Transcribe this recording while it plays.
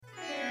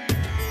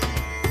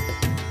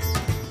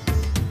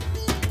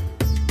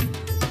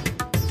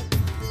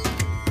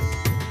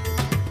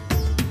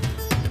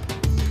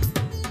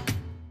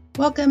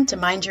Welcome to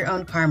Mind Your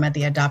Own Karma,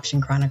 the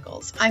Adoption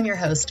Chronicles. I'm your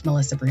host,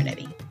 Melissa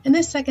Brunetti. In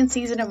this second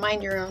season of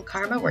Mind Your Own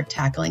Karma, we're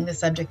tackling the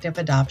subject of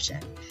adoption.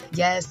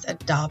 Yes,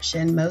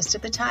 adoption most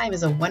of the time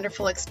is a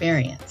wonderful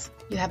experience.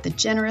 You have the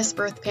generous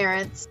birth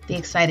parents, the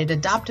excited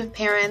adoptive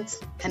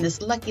parents, and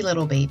this lucky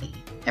little baby.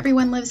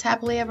 Everyone lives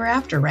happily ever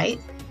after, right?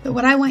 But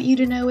what I want you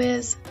to know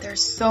is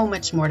there's so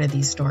much more to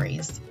these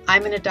stories.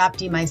 I'm an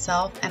adoptee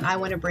myself, and I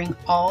want to bring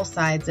all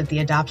sides of the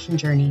adoption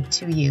journey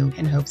to you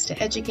in hopes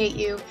to educate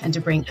you and to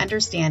bring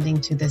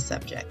understanding to this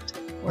subject.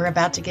 We're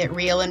about to get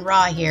real and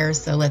raw here,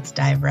 so let's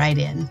dive right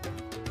in.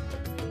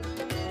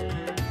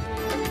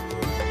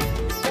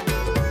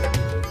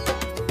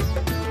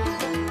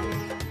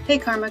 Hey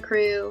Karma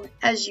Crew,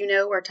 as you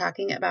know, we're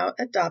talking about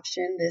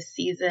adoption this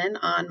season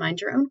on Mind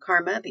Your Own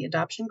Karma, the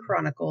Adoption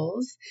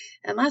Chronicles.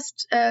 And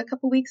last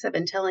couple weeks, I've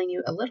been telling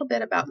you a little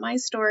bit about my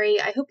story.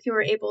 I hope you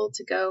were able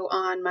to go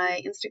on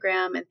my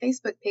Instagram and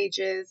Facebook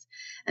pages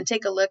and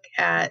take a look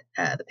at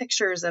the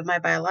pictures of my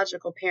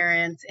biological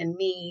parents and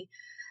me.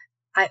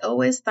 I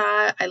always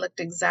thought I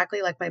looked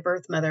exactly like my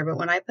birth mother, but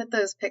when I put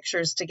those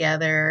pictures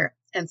together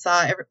and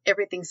saw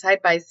everything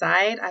side by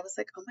side, I was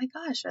like, oh my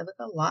gosh, I look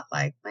a lot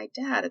like my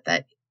dad at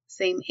that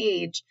same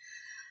age.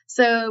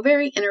 So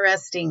very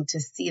interesting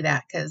to see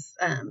that because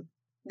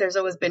there's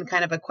always been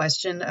kind of a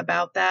question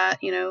about that.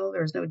 You know,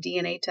 there was no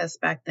DNA test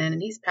back then,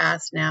 and he's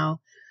passed now.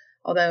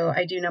 Although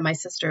I do know my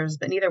sisters,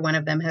 but neither one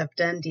of them have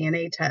done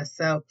DNA tests.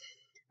 So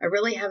I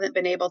really haven't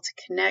been able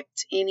to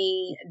connect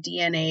any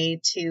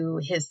DNA to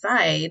his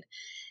side.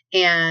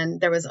 And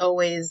there was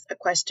always a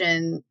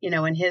question, you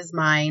know, in his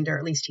mind, or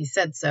at least he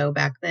said so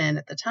back then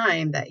at the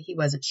time, that he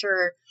wasn't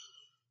sure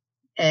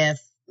if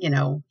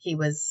he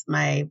was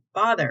my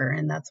father,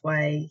 and that's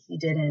why he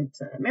didn't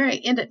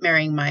end up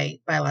marrying my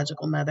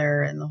biological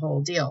mother and the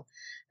whole deal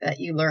that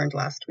you learned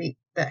last week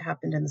that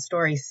happened in the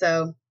story.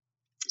 So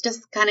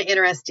just kind of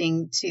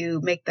interesting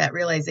to make that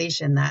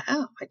realization that,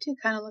 oh, I do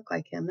kind of look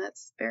like him.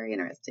 That's very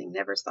interesting.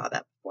 Never saw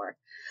that before.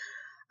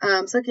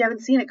 So if you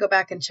haven't seen it, go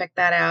back and check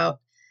that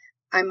out.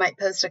 I might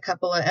post a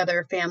couple of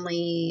other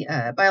family,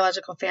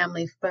 biological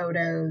family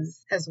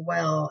photos as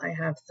well. I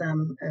have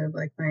some of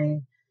like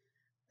my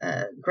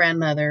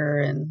grandmother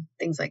and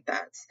things like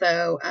that.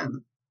 So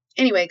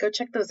anyway, go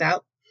check those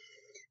out.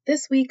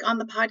 This week on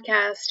the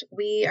podcast,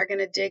 we are going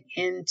to dig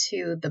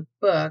into the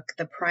book,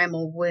 The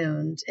Primal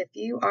Wound. If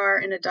you are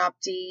an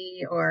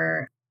adoptee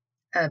or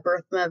a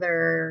birth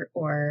mother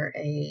or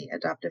a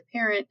adoptive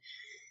parent,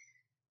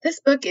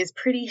 this book is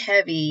pretty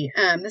heavy.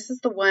 This is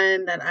the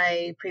one that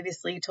I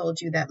previously told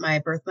you that my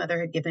birth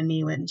mother had given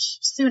me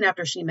soon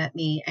after she met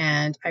me,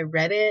 and I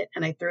read it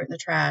and I threw it in the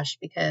trash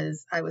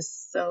because I was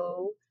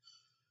so...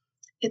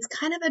 It's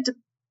kind of a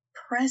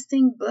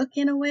depressing book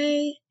in a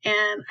way,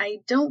 and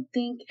I don't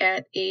think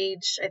at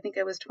age, I think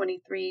I was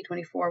 23,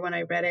 24 when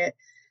I read it,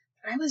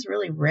 but I was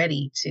really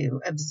ready to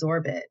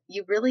absorb it.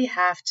 You really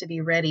have to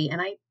be ready,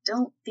 and I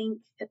don't think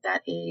at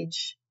that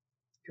age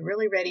you're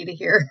really ready to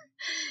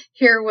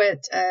hear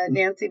what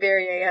Nancy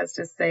Verrier has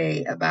to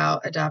say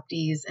about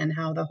adoptees and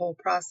how the whole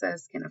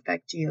process can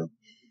affect you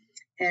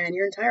and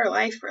your entire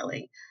life,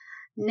 really.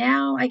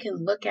 Now I can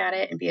look at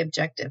it and be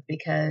objective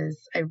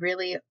because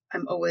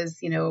I'm always,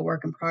 a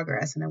work in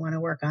progress, and I want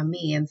to work on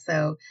me. And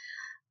so,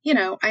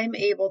 I'm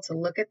able to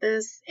look at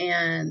this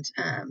and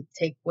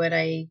take what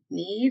I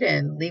need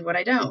and leave what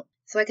I don't.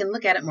 So I can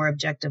look at it more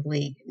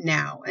objectively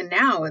now. And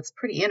now it's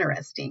pretty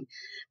interesting.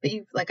 But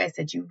like I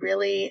said,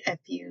 if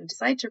you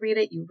decide to read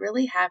it, you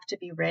really have to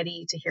be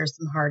ready to hear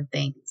some hard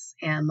things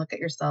and look at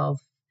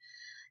yourself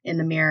in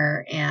the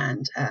mirror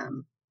and,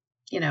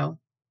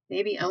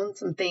 maybe own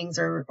some things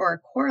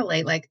or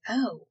correlate like,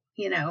 oh,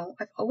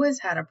 I've always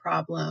had a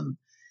problem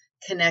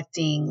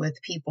connecting with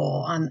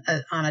people on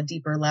a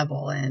deeper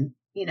level. And,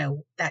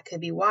 that could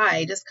be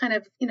why. Just kind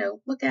of,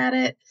 look at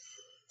it.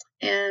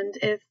 And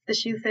if the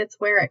shoe fits,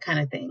 wear it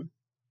kind of thing.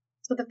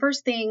 So the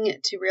first thing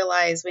to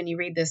realize when you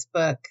read this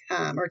book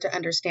or to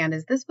understand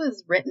is this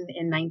was written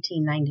in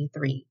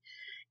 1993.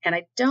 And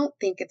I don't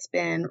think it's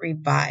been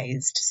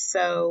revised.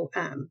 So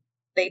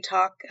they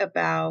talk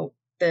about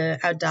the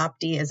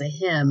adoptee as a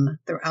him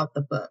throughout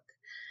the book.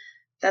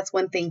 That's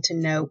one thing to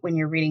note when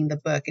you're reading the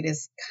book. It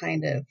is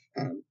kind of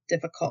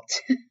difficult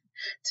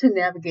to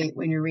navigate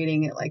when you're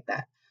reading it like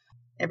that.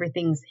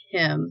 Everything's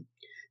him.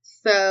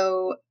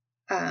 So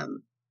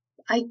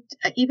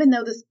even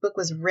though this book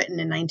was written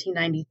in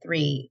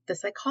 1993, the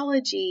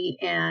psychology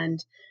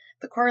and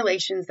the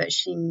correlations that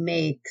she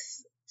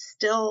makes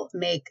still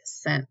make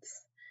sense.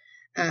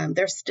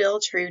 They're still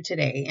true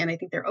today, and I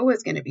think they're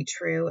always going to be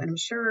true. And I'm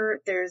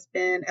sure there's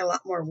been a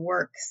lot more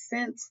work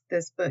since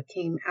this book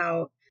came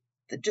out,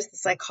 just the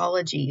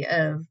psychology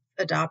of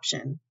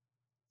adoption.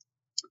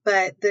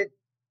 But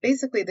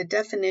basically the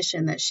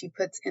definition that she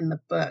puts in the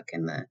book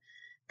and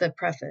the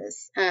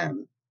preface,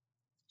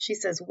 she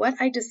says, "What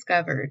I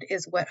discovered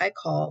is what I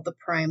call the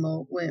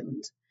primal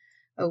wound,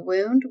 a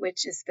wound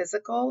which is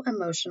physical,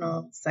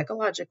 emotional,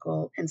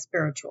 psychological, and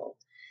spiritual.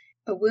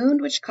 A wound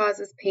which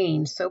causes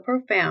pain so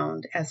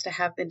profound as to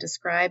have been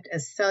described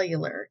as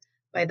cellular,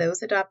 by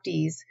those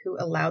adoptees who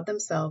allowed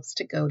themselves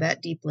to go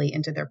that deeply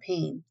into their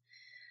pain.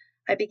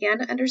 I began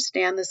to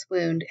understand this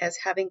wound as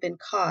having been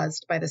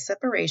caused by the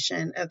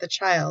separation of the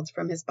child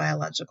from his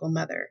biological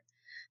mother,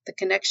 the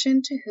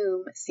connection to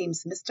whom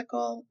seems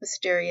mystical,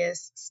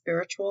 mysterious,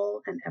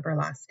 spiritual, and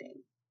everlasting.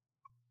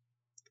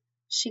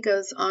 She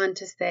goes on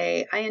to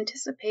say, I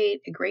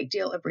anticipate a great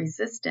deal of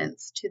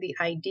resistance to the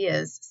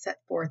ideas set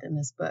forth in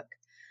this book.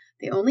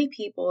 The only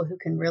people who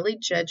can really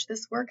judge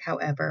this work,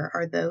 however,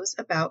 are those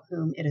about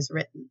whom it is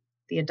written,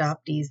 the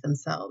adoptees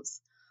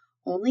themselves.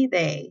 Only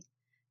they,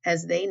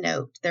 as they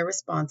note their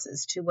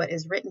responses to what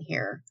is written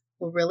here,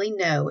 will really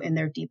know in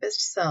their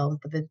deepest selves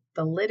the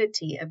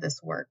validity of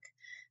this work,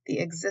 the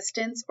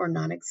existence or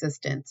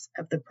non-existence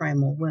of the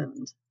primal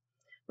wound,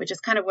 which is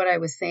kind of what I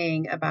was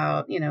saying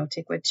about,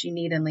 take what you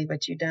need and leave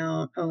what you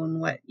don't, own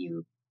what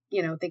you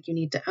think you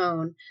need to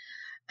own.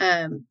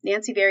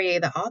 Nancy Verrier,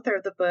 the author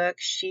of the book,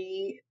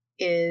 she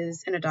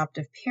is an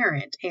adoptive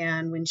parent.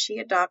 And when she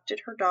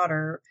adopted her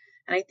daughter,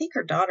 and I think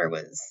her daughter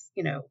was,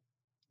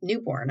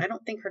 newborn. I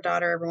don't think her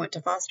daughter ever went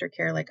to foster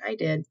care like I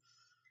did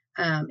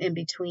in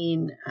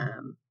between,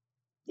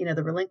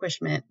 the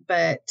relinquishment.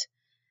 But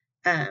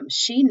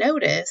she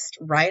noticed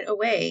right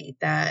away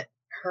that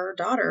her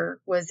daughter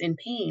was in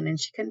pain and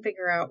she couldn't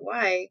figure out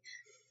why.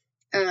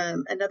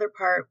 Another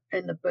part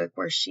in the book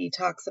where she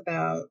talks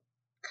about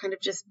kind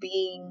of just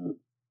being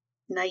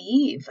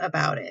naive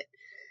about it,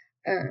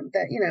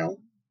 that,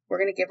 we're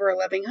going to give her a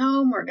loving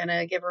home. We're going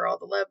to give her all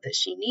the love that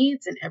she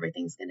needs and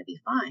everything's going to be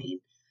fine.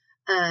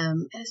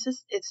 And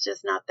it's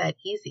just not that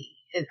easy.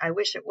 I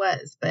wish it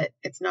was, but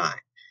it's not.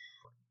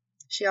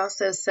 She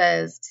also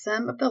says,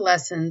 some of the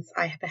lessons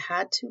I have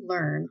had to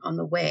learn on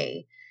the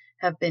way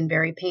have been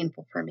very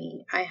painful for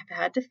me. I have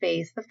had to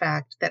face the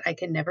fact that I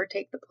can never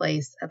take the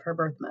place of her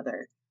birth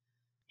mother.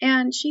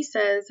 And she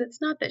says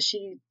it's not that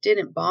she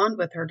didn't bond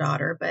with her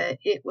daughter, but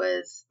it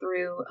was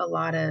through a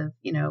lot of,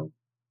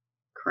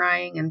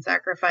 crying and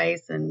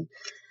sacrifice and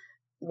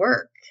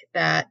work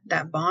that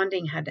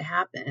bonding had to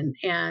happen,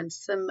 and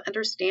some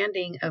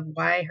understanding of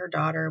why her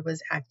daughter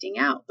was acting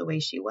out the way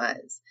she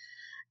was,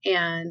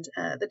 and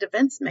the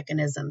defense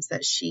mechanisms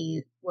that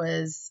she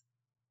was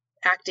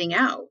acting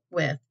out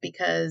with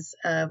because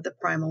of the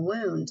primal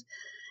wound.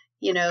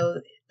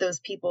 Those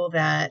people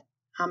that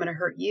I'm going to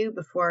hurt you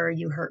before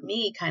you hurt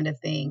me kind of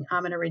thing.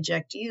 I'm going to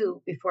reject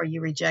you before you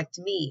reject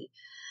me.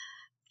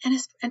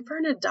 And for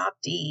an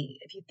adoptee,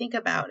 if you think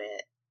about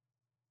it,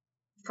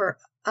 for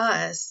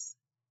us,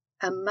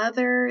 a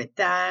mother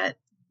that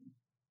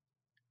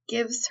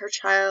gives her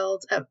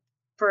child up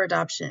for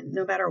adoption,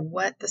 no matter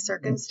what the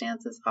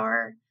circumstances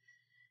are,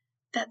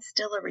 that's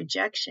still a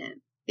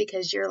rejection,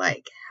 because you're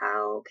like,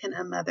 how can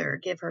a mother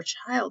give her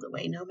child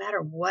away? No matter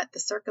what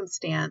the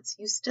circumstance,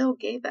 you still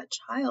gave that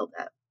child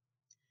up.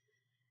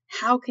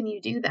 How can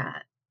you do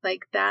that?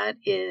 Like, that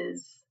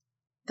is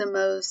the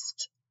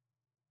most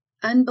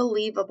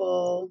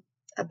unbelievable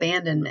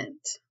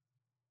abandonment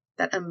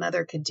that a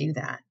mother could do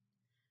that.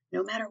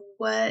 No matter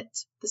what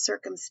the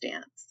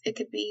circumstance, it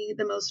could be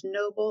the most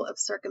noble of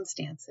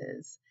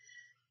circumstances.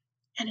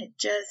 And it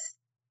just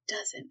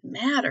doesn't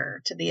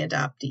matter to the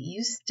adoptee.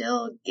 You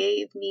still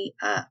gave me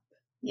up.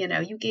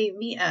 You gave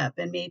me up,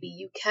 and maybe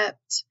you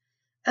kept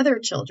other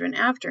children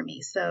after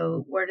me.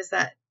 So where does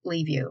that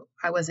leave you?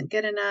 I wasn't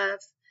good enough.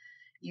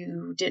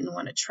 You didn't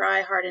want to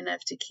try hard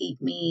enough to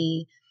keep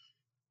me.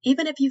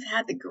 Even if you've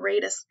had the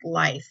greatest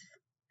life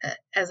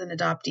as an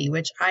adoptee,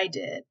 which I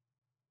did,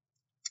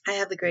 I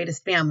have the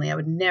greatest family. I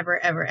would never,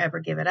 ever, ever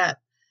give it up.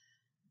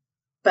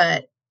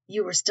 But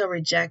you were still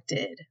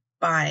rejected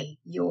by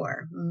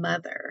your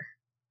mother,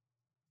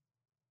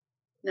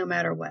 no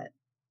matter what.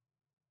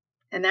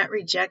 And that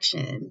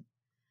rejection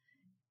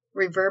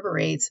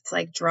reverberates. It's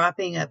like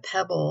dropping a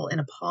pebble in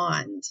a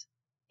pond,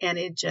 and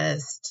it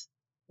just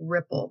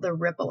the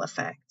ripple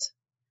effect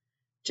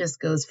just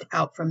goes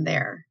out from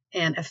there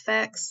and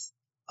affects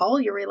all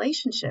your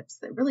relationships.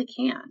 That really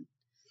can.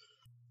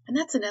 And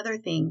that's another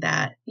thing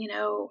that,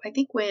 I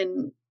think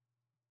when,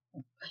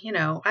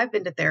 I've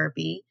been to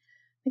therapy,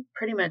 I think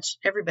pretty much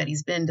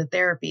everybody's been to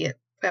therapy at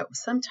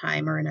some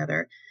time or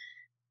another.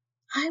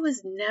 I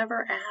was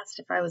never asked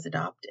if I was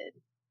adopted.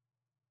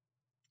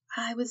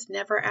 I was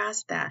never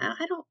asked that. And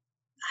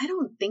I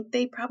don't think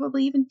they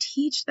probably even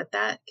teach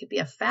that could be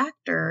a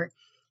factor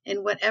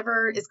in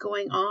whatever is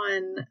going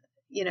on,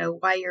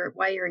 while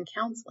you're in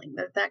counseling,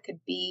 that could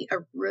be a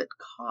root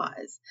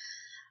cause.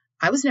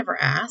 I was never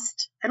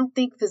asked. I don't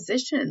think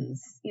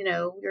physicians,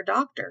 your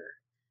doctor,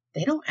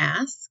 they don't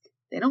ask.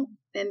 They don't,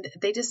 and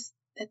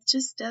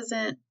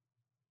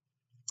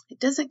it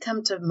doesn't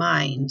come to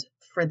mind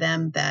for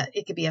them that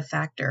it could be a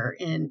factor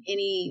in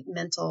any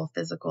mental,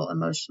 physical,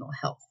 emotional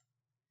health.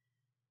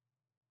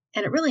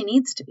 And it really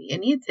needs to be.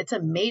 It's a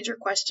major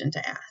question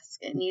to ask.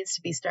 It needs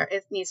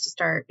to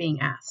start being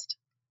asked.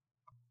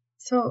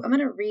 So I'm going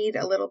to read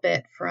a little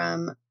bit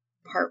from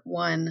part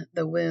 1,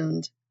 The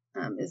Wound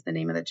is the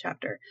name of the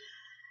chapter.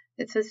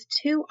 It says,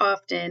 too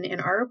often in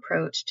our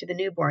approach to the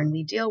newborn,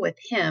 we deal with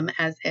him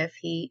as if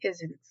he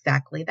is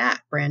exactly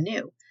that, brand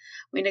new.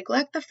 We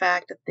neglect the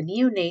fact that the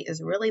neonate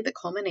is really the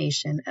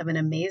culmination of an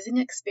amazing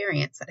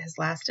experience that has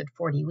lasted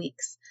 40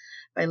 weeks.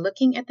 By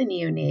looking at the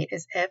neonate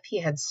as if he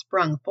had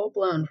sprung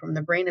full-blown from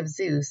the brain of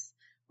Zeus,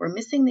 we're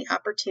missing the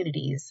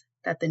opportunities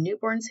that the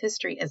newborn's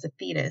history as a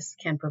fetus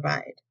can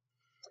provide.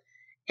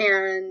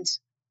 And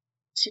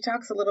she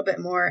talks a little bit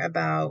more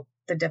about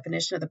the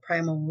definition of the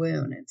primal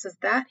wound. It says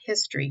that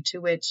history to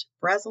which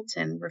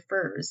Brazelton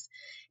refers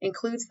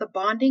includes the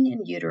bonding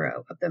in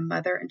utero of the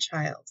mother and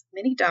child.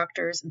 Many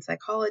doctors and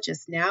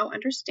psychologists now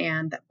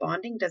understand that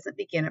bonding doesn't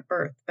begin at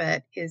birth,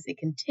 but is a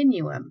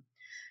continuum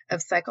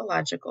of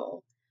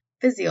psychological,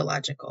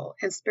 physiological,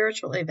 and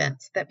spiritual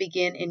events that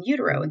begin in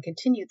utero and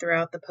continue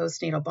throughout the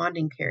postnatal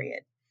bonding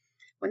period.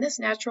 When this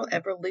natural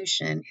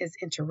evolution is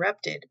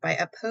interrupted by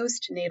a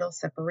postnatal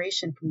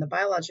separation from the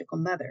biological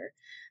mother,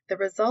 the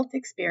result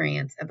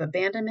experience of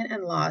abandonment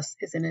and loss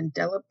is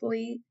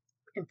indelibly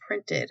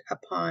imprinted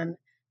upon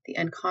the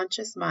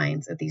unconscious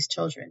minds of these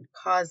children,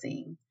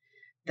 causing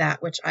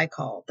that which I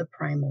call the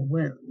primal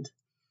wound.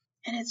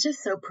 And it's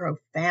just so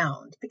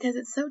profound because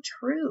it's so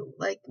true.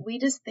 Like, we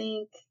just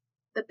think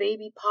the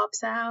baby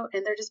pops out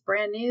and they're just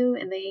brand new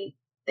and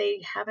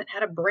they haven't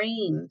had a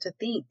brain to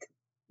think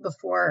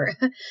before,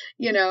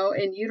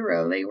 in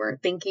utero. They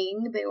weren't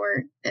thinking,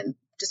 and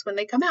just when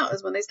they come out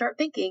is when they start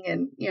thinking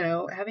and,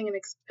 having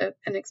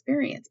an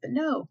experience. But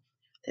no,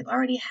 they've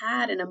already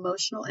had an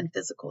emotional and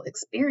physical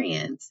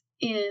experience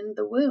in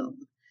the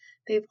womb.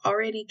 They've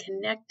already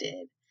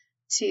connected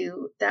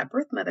to that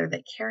birth mother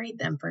that carried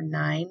them for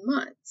 9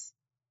 months.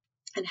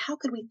 And how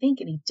could we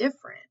think any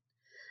different?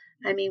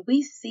 I mean,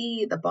 we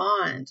see the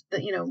bond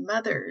that,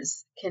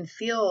 mothers can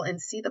feel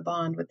and see the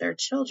bond with their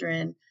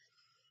children.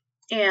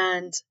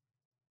 And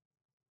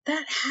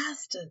that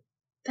has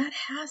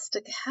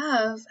to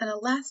have a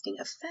lasting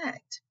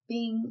effect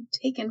being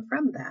taken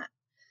from that,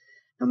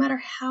 no matter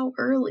how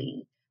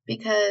early,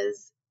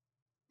 because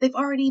they've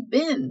already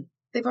been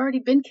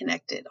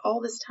connected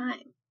all this time.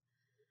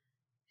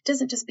 It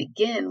doesn't just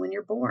begin when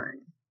you're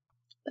born,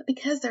 but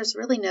because there's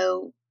really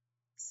no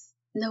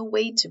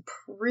way to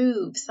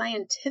prove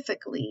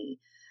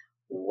scientifically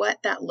what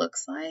that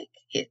looks like,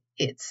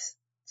 it's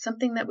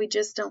something that we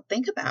just don't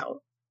think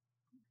about.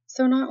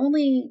 So not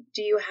only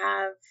do you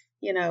have,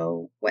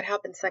 what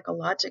happens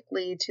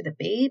psychologically to the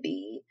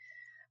baby,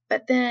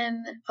 but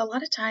then a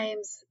lot of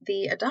times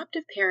the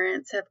adoptive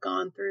parents have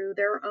gone through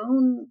their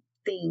own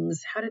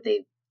things. How did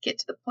they get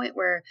to the point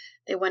where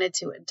they wanted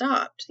to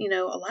adopt? A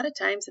lot of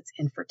times it's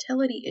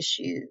infertility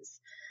issues,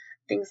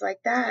 things like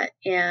that.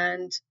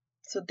 And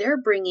so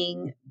they're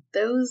bringing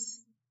those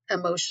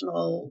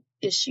emotional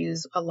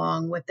issues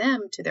along with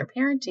them to their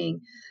parenting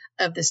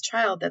of this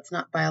child that's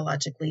not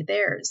biologically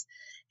theirs.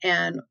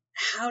 And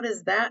how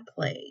does that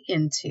play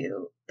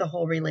into the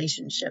whole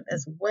relationship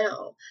as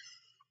well?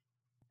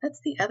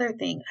 That's the other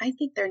thing. I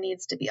think there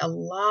needs to be a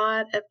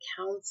lot of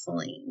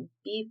counseling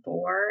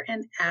before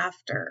and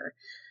after.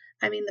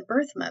 I mean, the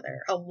birth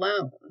mother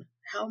alone,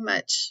 how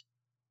much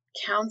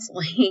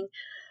counseling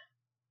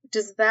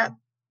does that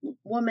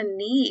woman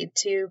need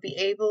to be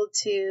able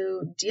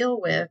to deal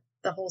with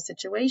the whole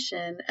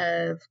situation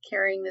of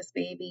carrying this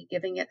baby,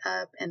 giving it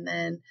up, and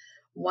then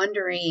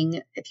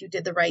wondering if you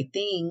did the right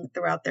thing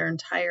throughout their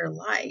entire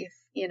life?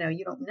 You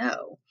don't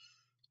know.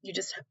 You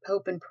just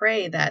hope and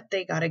pray that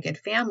they got a good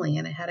family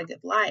and it had a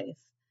good life.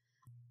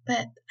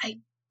 But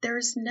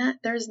there's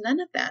none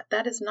of that.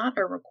 That is not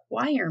a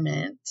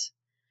requirement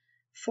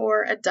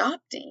for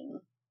adopting.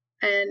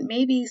 And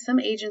maybe some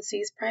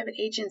agencies, private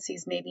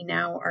agencies, maybe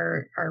now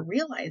are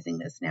realizing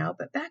this now.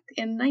 But back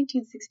in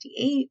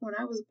 1968, when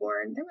I was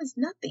born, there was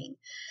nothing,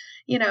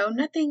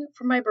 nothing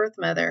from my birth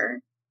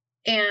mother.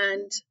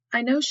 And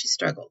I know she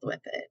struggled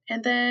with it.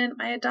 And then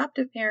my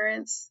adoptive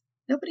parents,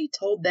 nobody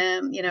told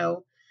them,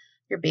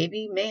 your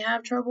baby may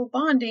have trouble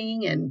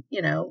bonding and,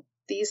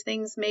 these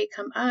things may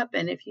come up.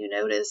 And if you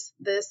notice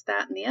this,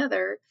 that, and the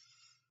other,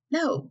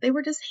 no, they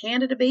were just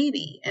handed a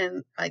baby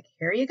and like,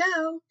 here you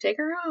go, take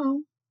her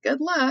home. Good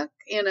luck,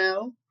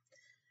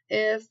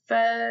 If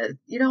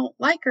you don't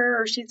like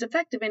her or she's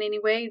defective in any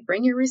way,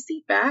 bring your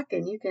receipt back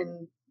and you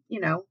can,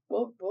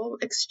 we'll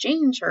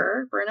exchange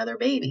her for another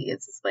baby.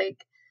 It's just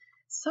like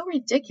so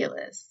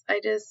ridiculous.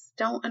 I just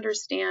don't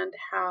understand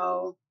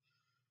how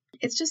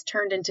it's just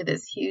turned into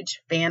this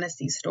huge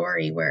fantasy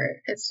story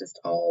where it's just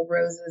all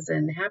roses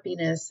and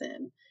happiness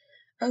and,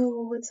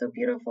 oh, it's so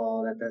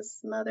beautiful that this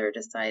mother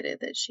decided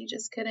that she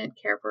just couldn't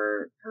care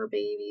for her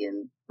baby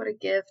and what a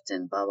gift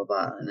and blah, blah,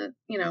 blah. And,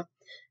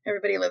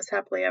 everybody lives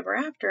happily ever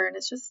after. And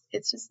it's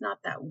just not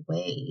that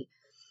way.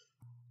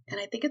 And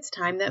I think it's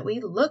time that we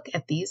look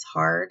at these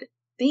hard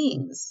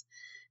things.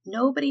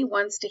 Nobody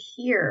wants to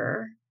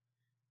hear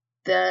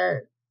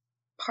the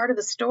part of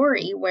the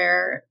story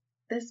where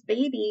this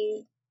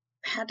baby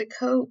had to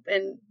cope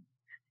and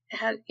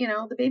had,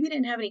 the baby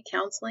didn't have any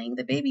counseling.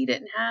 The baby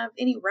didn't have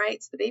any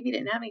rights. The baby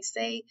didn't have any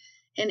say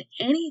in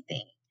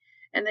anything.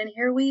 And then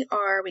here we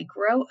are, we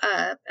grow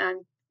up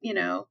and,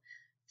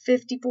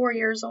 54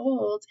 years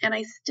old and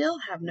I still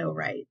have no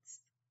rights.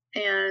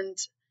 And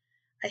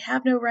I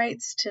have no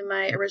rights to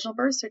my original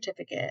birth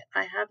certificate.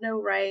 I have no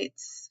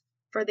rights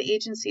for the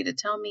agency to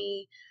tell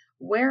me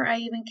where I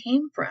even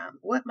came from,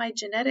 what my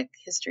genetic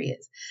history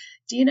is.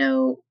 Do you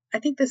know, I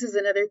think this is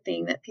another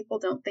thing that people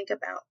don't think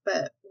about,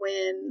 but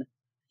when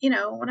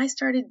I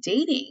started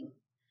dating,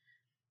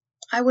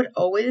 I would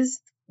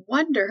always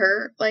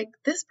wonder, like,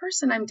 this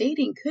person I'm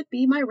dating could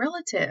be my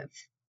relative.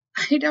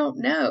 I don't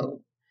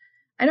know.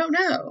 I don't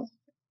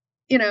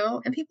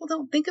know, and people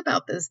don't think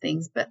about those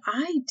things, but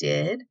I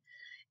did.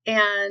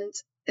 And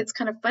it's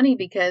kind of funny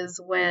because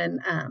when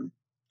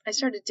I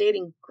started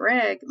dating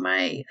Greg,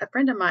 a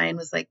friend of mine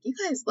was like, "You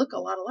guys look a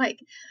lot alike."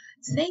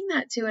 Saying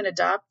that to an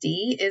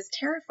adoptee is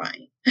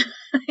terrifying.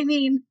 I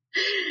mean,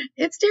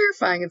 it's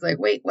terrifying. It's like,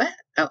 wait, what?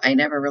 Oh, I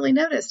never really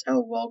noticed.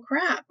 Oh, well,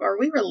 crap. Are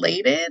we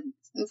related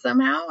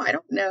somehow? I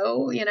don't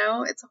know.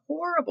 It's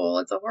horrible.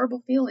 It's a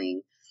horrible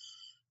feeling.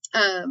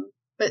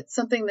 But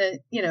something that,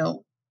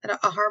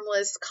 a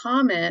harmless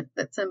comment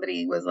that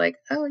somebody was like,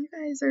 "Oh, you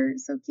guys are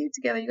so cute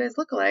together. You guys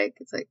look alike."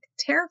 It's like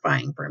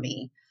terrifying for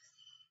me.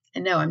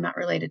 And no, I'm not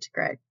related to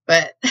Greg,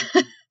 but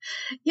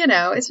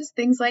it's just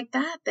things like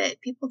that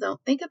people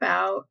don't think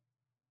about.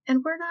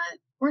 And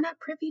we're not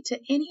privy to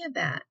any of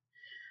that.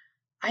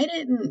 I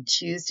didn't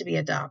choose to be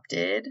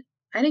adopted.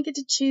 I didn't get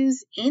to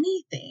choose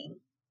anything.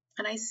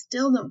 And I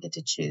still don't get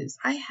to choose.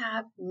 I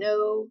have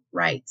no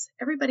rights.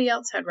 Everybody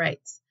else had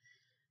rights.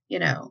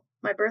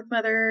 My birth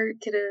mother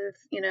could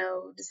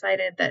have,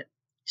 decided that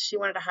she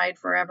wanted to hide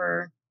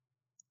forever.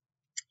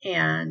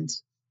 And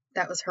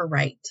that was her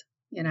right.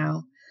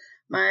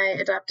 My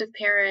adoptive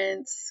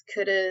parents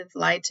could have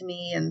lied to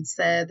me and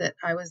said that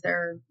I was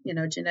their,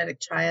 genetic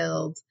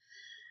child.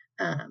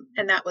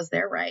 And that was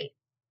their right.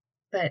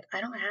 But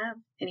I don't have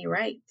any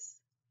rights.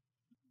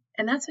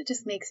 And that's what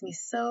just makes me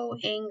so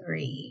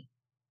angry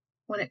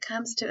when it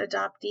comes to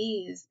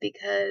adoptees,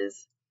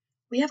 because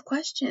we have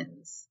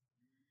questions.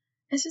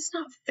 It's just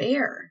not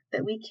fair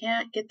that we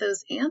can't get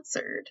those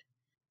answered.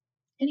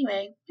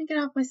 Anyway, I get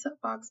off my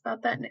soapbox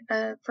about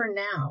that for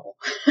now.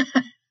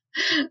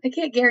 I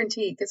can't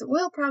guarantee, because it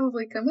will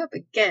probably come up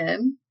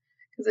again,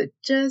 because it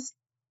just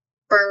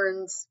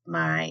burns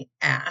my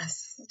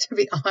ass, to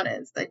be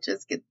honest. I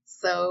just get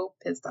so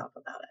pissed off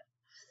about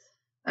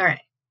it. All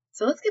right,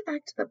 so let's get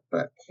back to the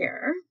book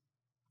here.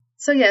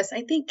 So yes,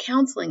 I think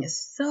counseling is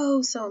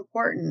so, so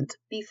important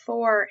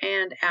before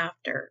and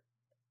after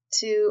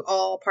to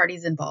all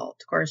parties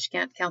involved. Of course, you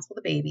can't counsel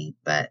the baby,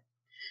 but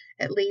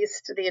at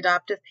least the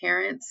adoptive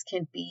parents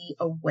can be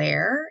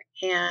aware.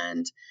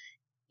 And,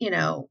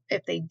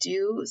 if they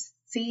do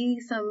see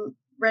some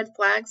red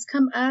flags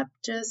come up,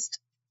 just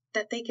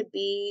that they could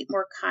be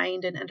more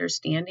kind and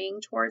understanding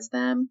towards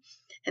them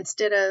and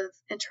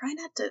try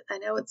not to, I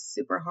know it's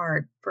super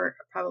hard for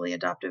probably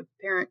adoptive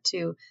parent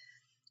to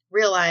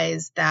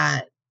realize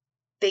that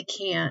they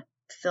can't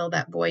fill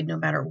that void no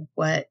matter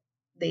what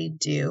they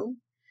do.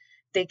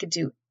 They could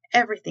do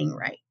everything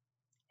right.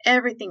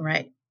 Everything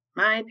right.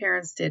 My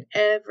parents did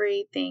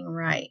everything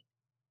right,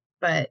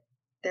 but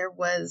there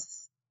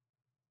was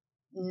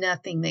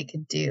nothing they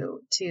could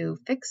do to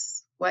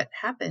fix what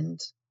happened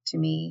to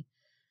me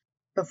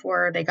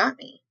before they got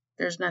me.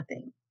 There's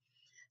nothing.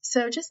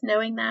 So just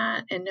knowing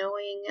that, and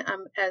knowing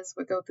as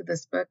we go through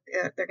this book,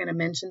 they're going to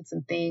mention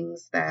some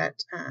things that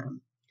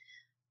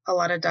a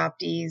lot of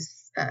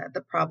adoptees,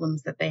 the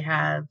problems that they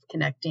have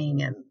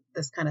connecting and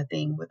this kind of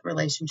thing with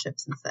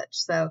relationships and such.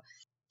 So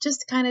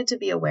just kind of to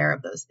be aware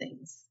of those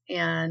things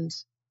and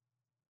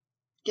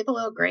give a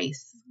little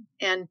grace,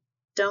 and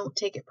don't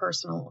take it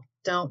personal.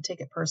 Don't take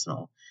it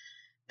personal.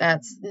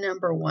 That's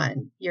number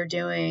one. You're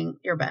doing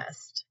your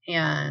best.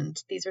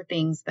 And these are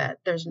things that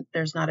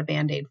there's not a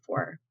Band-Aid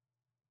for.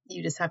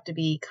 You just have to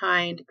be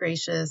kind,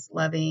 gracious,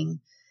 loving,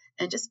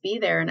 and just be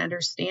there and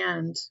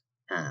understand,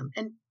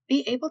 and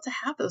be able to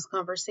have those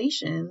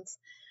conversations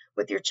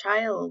with your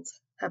child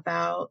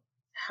about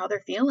how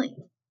they're feeling,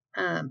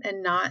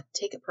 and not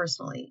take it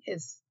personally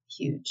is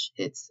huge.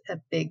 It's a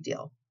big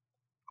deal.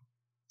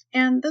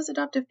 And those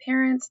adoptive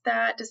parents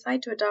that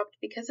decide to adopt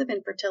because of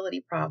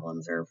infertility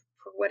problems, or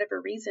for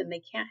whatever reason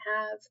they can't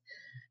have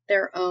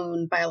their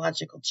own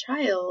biological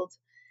child,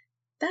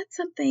 that's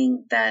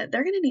something that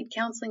they're going to need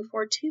counseling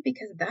for too,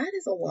 because that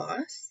is a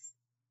loss.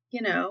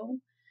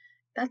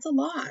 That's a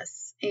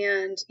loss,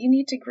 and you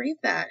need to grieve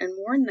that and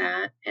mourn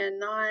that,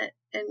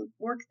 and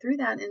work through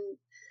that, and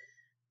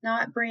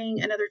not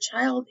bring another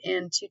child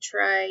in to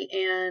try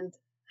and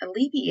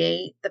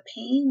alleviate the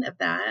pain of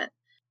that.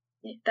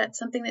 That's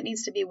something that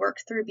needs to be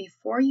worked through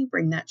before you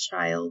bring that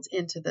child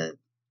into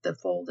the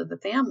fold of the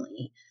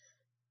family,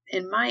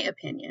 in my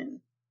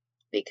opinion,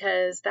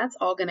 because that's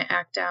all going to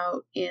act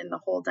out in the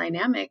whole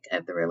dynamic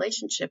of the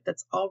relationship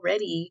that's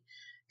already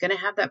going to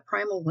have that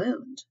primal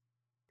wound.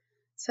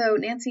 So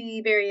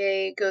Nancy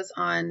Verrier goes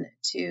on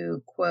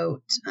to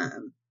quote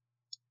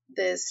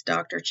this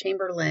Dr.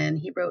 Chamberlain.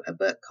 He wrote a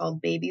book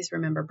called Babies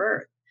Remember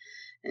Birth.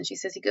 And she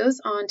says, he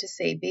goes on to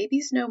say,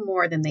 babies know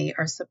more than they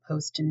are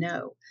supposed to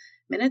know.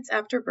 Minutes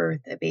after birth,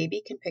 a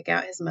baby can pick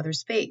out his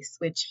mother's face,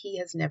 which he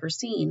has never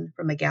seen,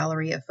 from a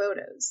gallery of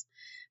photos.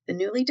 The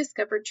newly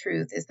discovered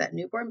truth is that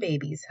newborn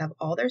babies have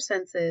all their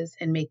senses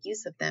and make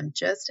use of them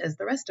just as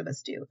the rest of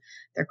us do.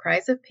 Their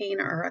cries of pain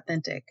are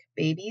authentic.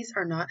 Babies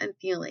are not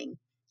unfeeling.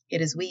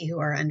 It is we who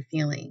are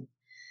unfeeling.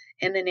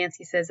 And then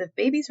Nancy says, if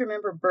babies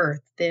remember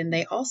birth, then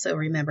they also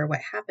remember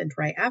what happened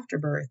right after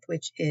birth,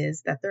 which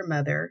is that their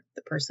mother,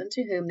 the person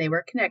to whom they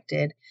were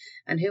connected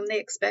and whom they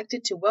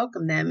expected to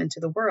welcome them into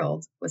the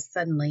world, was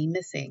suddenly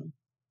missing.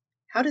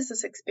 How does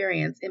this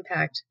experience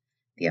impact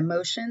the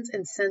emotions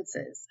and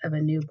senses of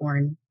a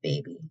newborn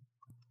baby?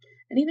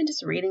 And even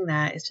just reading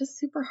that is just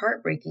super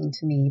heartbreaking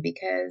to me,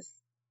 because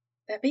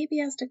that baby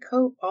has to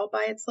cope all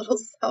by its little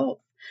self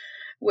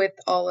with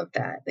all of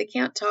that. They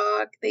can't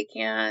talk,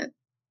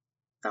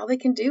 all they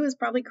can do is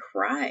probably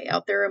cry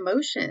out their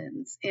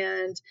emotions.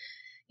 And,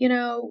 we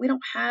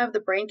don't have the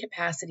brain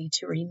capacity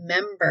to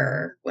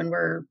remember when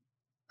we're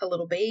a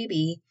little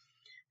baby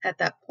at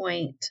that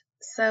point.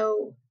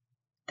 So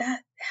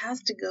that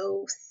has to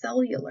go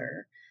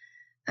cellular.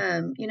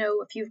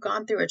 If you've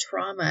gone through a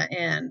trauma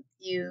and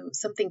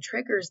something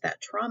triggers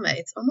that trauma,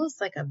 it's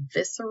almost like a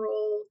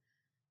visceral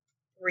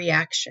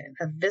reaction,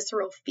 a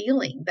visceral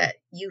feeling that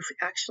you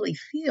actually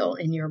feel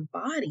in your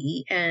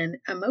body and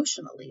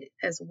emotionally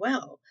as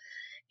well.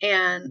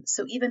 And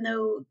so even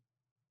though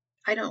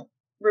I don't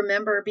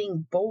remember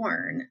being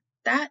born,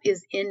 that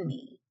is in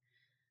me.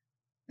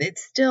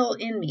 It's still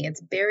in me.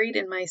 It's buried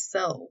in my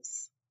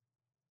cells.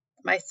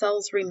 My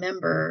cells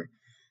remember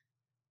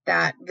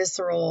that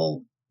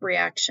visceral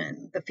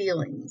reaction, the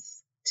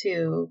feelings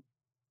to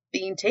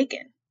being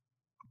taken.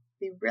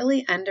 We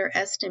really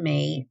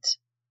underestimate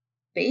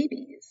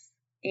babies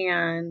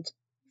and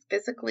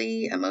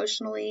physically,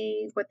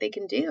 emotionally, what they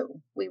can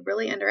do. We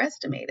really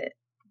underestimate it.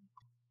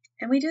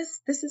 And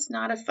this is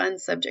not a fun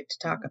subject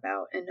to talk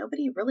about, and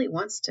nobody really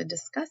wants to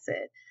discuss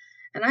it.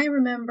 And I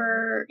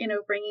remember,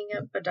 bringing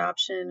up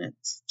adoption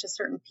to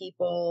certain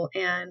people,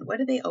 and what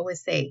do they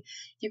always say?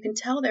 You can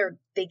tell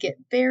they get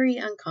very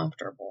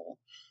uncomfortable,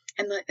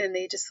 and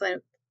they just like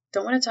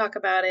don't want to talk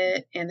about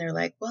it. And they're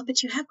like, well,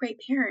 but you have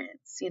great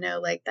parents,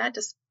 like that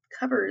just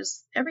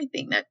covers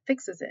everything. That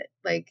fixes it.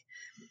 Like,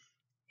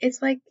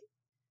 it's like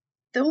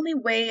the only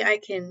way I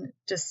can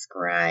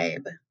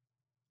describe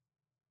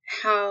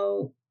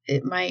how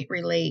it might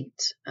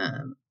relate,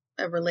 a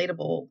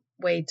relatable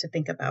way to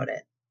think about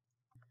it.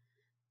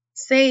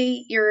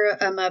 Say you're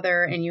a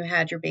mother and you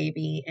had your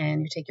baby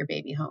and you take your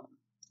baby home,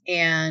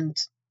 and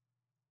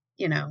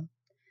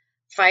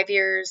 5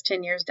 years,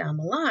 10 years down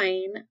the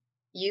line,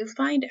 you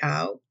find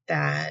out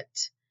that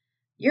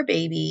your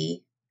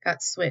baby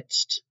got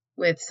switched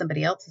with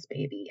somebody else's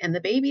baby, and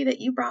the baby that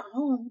you brought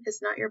home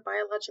is not your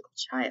biological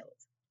child.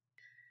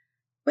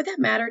 Would that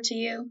matter to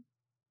you?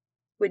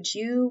 Would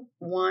you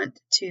want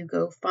to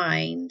go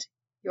find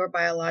your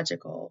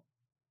biological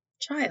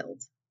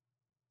child?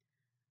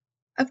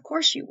 Of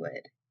course you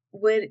would.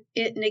 Would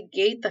it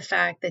negate the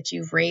fact that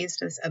you've raised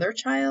this other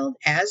child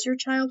as your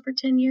child for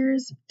 10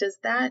 years? Does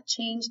that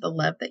change the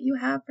love that you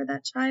have for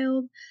that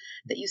child?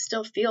 That you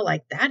still feel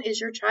like that is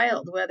your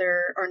child,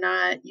 whether or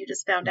not you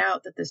just found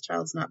out that this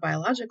child's not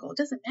biological? It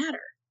doesn't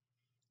matter.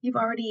 You've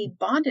already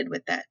bonded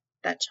with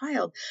that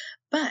child,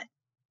 but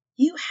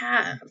you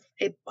have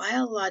a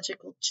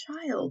biological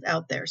child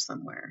out there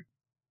somewhere.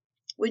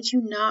 Would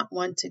you not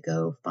want to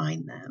go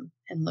find them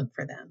and look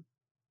for them?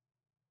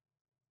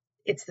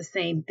 It's the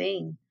same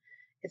thing.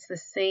 It's the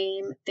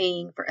same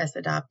thing for us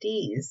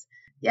adoptees.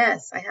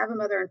 Yes, I have a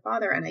mother and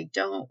father, and I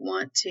don't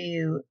want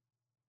to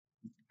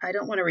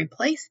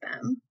replace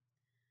them,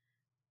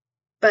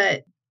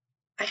 but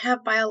I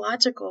have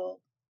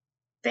biological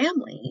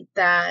family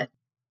that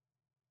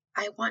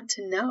I want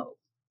to know.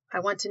 I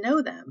want to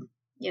know them,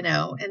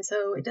 and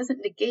so it doesn't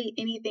negate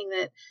anything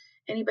that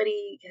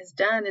anybody has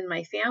done in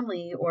my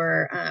family,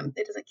 or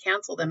it doesn't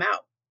cancel them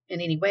out in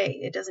any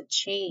way. It doesn't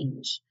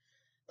change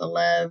the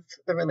love,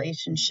 the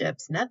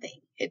relationships,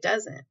 nothing. It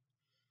doesn't.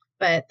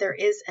 But there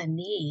is a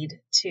need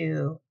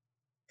to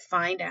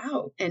find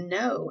out and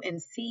know and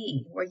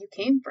see where you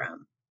came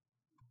from.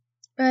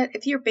 But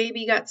if your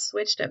baby got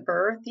switched at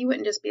birth, you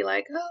wouldn't just be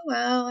like, oh,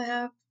 well,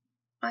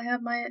 I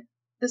have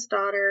this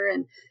daughter,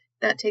 and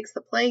that takes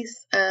the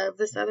place of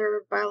this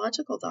other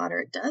biological daughter.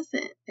 It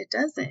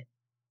doesn't.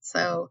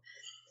 So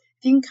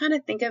if you can kind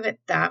of think of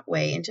it that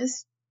way and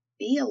just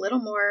be a little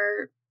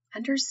more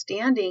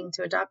understanding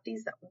to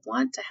adoptees that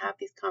want to have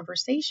these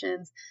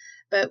conversations,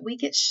 but we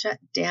get shut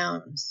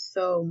down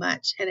so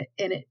much, and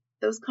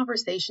those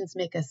conversations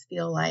make us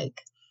feel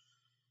like,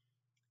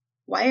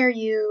 why are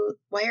you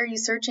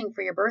searching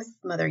for your birth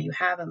mother? You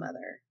have a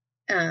mother,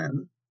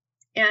 and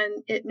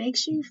it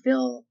makes you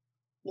feel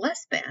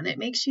less than. It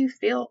makes you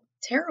feel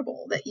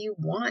terrible that you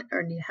want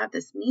or you have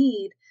this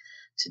need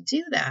to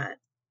do that,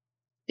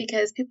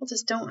 because people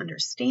just don't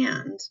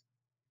understand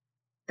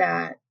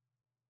that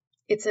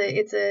it's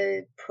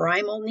a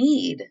primal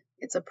need.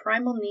 It's a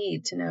primal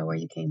need to know where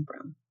you came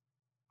from.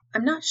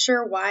 I'm not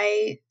sure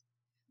why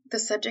the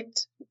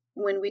subject,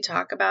 when we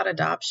talk about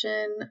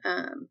adoption,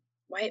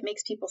 why it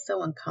makes people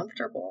so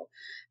uncomfortable.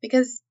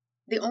 Because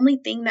the only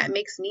thing that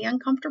makes me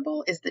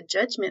uncomfortable is the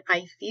judgment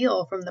I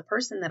feel from the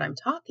person that I'm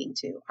talking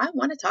to. I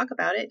want to talk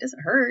about it. It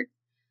doesn't hurt.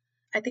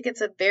 I think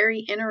it's a very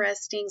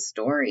interesting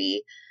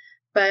story,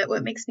 but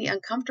what makes me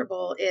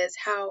uncomfortable is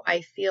how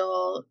I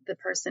feel the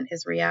person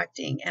is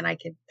reacting, and I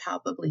could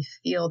palpably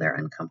feel their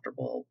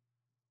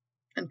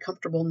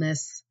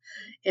uncomfortableness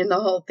in the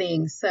whole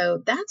thing.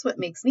 So that's what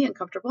makes me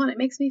uncomfortable, and it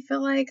makes me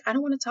feel like I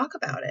don't want to talk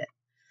about it.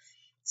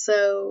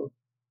 So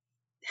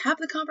have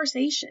the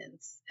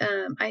conversations.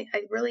 I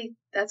really,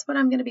 that's what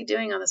I'm going to be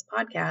doing on this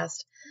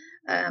podcast.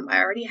 I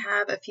already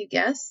have a few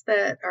guests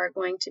that are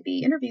going to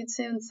be interviewed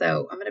soon,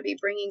 so I'm going to be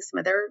bringing some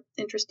of their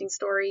interesting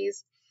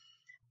stories.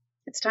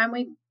 It's time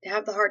we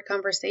have the hard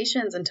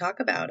conversations and talk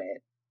about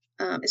it.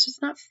 It's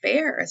just not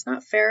fair. It's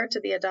not fair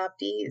to the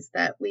adoptees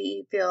that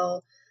we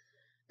feel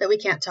that we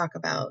can't talk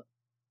about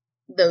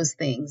those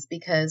things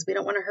because we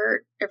don't want to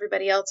hurt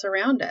everybody else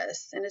around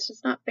us. And it's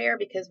just not fair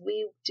because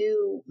we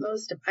do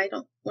I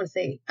don't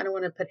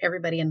want to put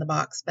everybody in the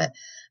box, but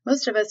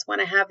most of us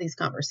want to have these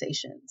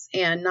conversations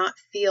and not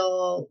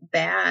feel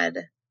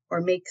bad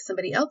or make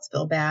somebody else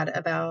feel bad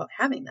about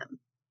having them.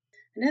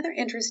 Another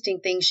interesting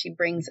thing she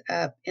brings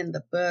up in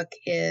the book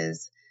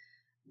is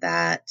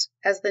that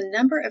as the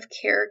number of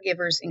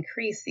caregivers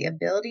increase, the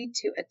ability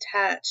to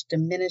attach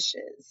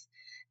diminishes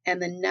and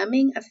the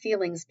numbing of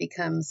feelings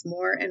becomes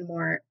more and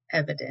more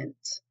evident.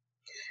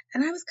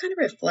 And I was kind of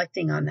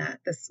reflecting on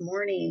that this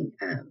morning,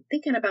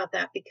 thinking about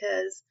that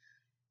because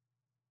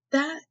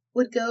that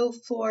would go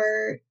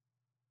for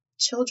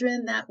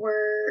children that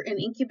were in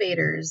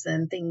incubators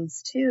and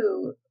things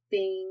too,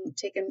 being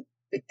taken,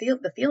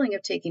 the feeling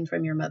of taking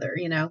from your mother,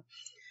 and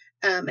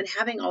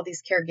having all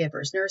these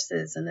caregivers,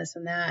 nurses, and this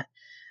and that.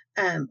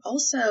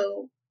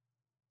 Also,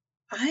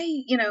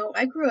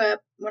 I grew up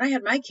when I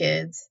had my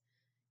kids,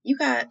 you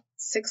got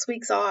 6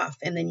 weeks off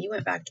and then you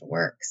went back to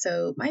work.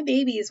 So my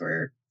babies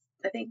were,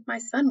 I think my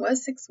son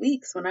was 6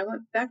 weeks when I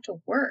went back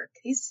to work.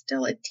 He's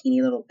still a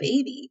teeny little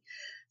baby.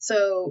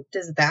 So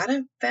does that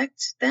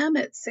affect them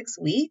at 6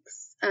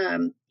 weeks?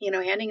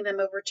 Handing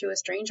them over to a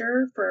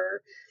stranger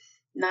for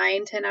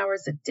 9-10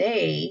 hours a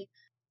day,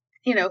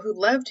 who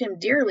loved him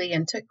dearly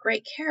and took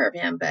great care of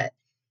him. But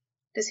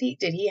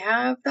did he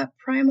have that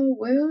primal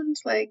wound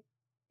like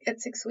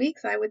at 6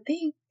 weeks? I would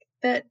think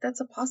that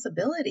that's a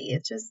possibility.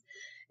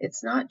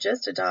 It's not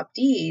just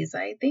adoptees.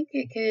 I think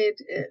it could,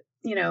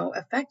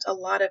 affect a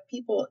lot of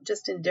people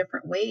just in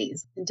different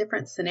ways, in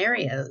different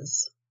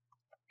scenarios.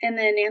 And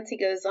then Nancy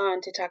goes on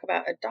to talk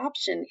about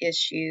adoption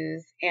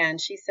issues, and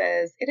she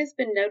says, it has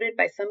been noted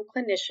by some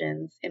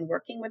clinicians in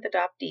working with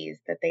adoptees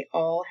that they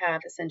all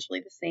have essentially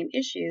the same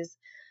issues,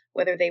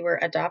 whether they were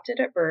adopted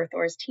at birth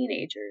or as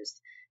teenagers.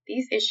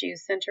 These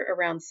issues center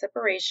around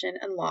separation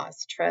and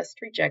loss,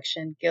 trust,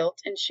 rejection, guilt,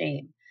 and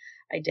shame,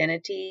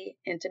 identity,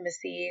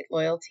 intimacy,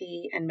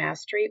 loyalty, and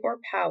mastery or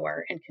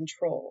power and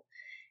control,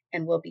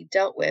 and will be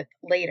dealt with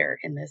later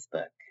in this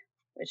book,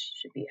 which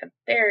should be a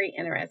very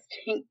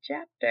interesting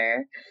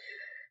chapter.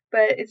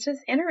 But it's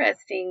just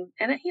interesting.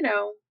 And,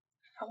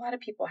 a lot of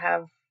people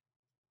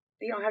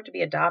you don't have to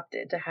be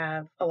adopted to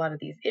have a lot of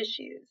these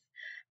issues.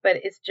 But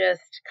it's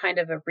just kind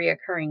of a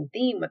reoccurring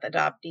theme with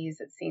adoptees,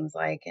 it seems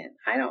like. And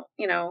I don't,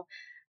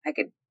 I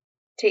could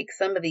take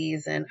some of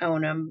these and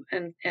own them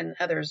and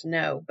others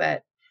no.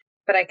 But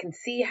I can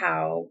see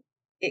how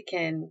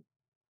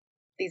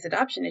these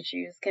adoption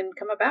issues can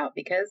come about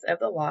because of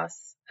the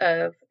loss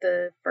of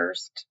the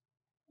first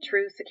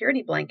true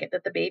security blanket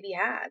that the baby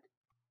had.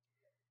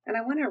 And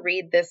I want to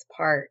read this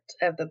part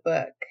of the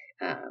book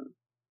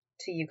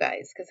to you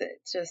guys because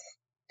it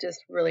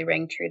just really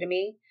rang true to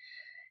me.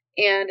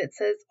 And it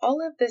says,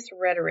 all of this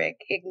rhetoric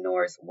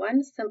ignores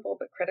one simple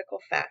but critical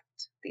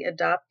fact. The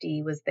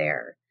adoptee was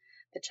there.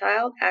 The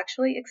child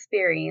actually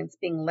experienced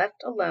being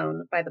left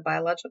alone by the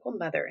biological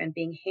mother and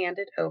being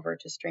handed over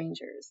to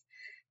strangers.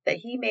 That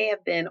he may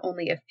have been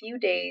only a few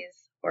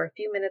days or a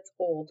few minutes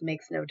old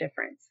makes no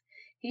difference.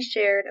 He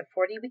shared a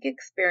 40-week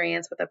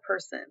experience with a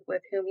person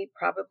with whom he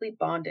probably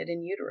bonded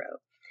in utero,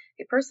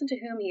 a person to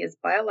whom he is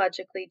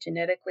biologically,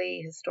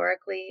 genetically,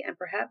 historically, and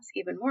perhaps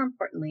even more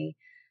importantly,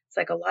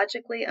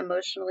 psychologically,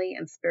 emotionally,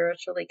 and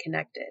spiritually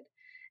connected.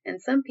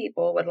 And some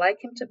people would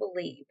like him to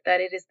believe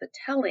that it is the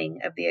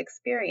telling of the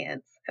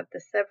experience of the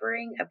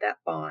severing of that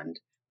bond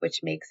which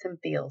makes him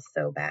feel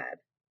so bad.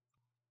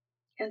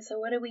 And so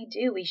what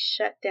do? We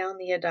shut down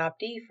the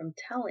adoptee from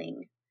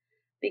telling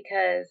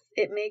because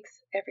it makes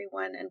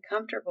everyone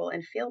uncomfortable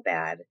and feel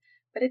bad,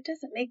 but it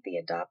doesn't make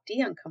the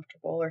adoptee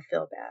uncomfortable or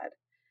feel bad.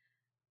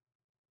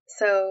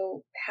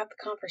 So have the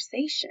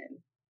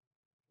conversation.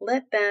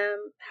 Let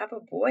them have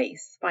a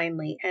voice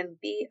finally and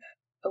be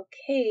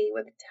okay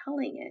with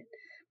telling it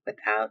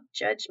without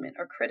judgment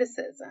or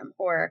criticism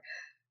or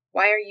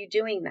why are you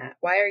doing that?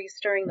 Why are you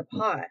stirring the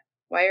pot?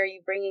 Why are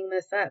you bringing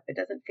this up? It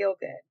doesn't feel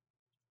good.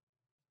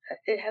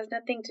 It has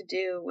nothing to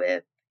do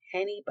with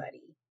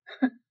anybody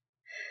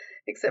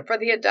except for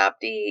the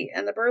adoptee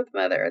and the birth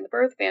mother and the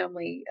birth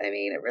family. I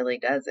mean, it really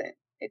doesn't.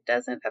 It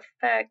doesn't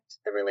affect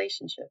the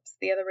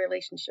other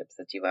relationships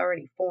that you've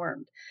already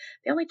formed.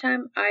 The only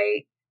time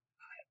I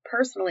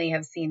personally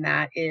have seen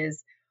that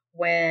is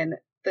when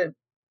the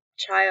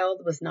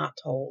child was not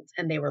told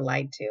and they were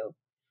lied to,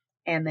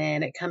 and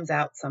then it comes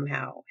out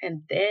somehow.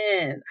 And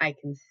then I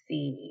can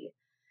see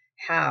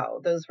how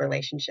those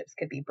relationships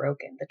could be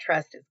broken. The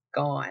trust is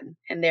gone.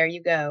 And there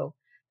you go.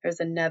 There's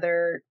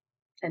another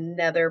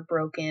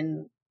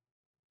broken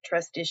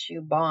trust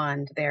issue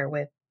bond there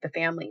with the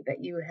family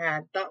that you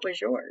had thought was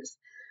yours.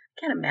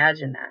 I can't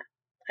imagine that.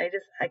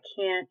 I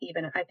can't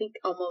even, I think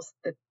almost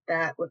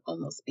that would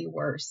almost be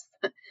worse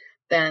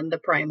than the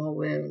primal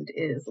wound,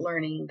 is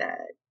learning that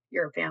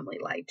your family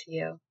lied to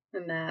you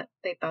and that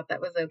they thought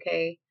that was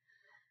okay.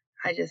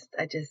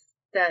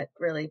 That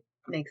really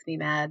makes me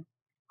mad.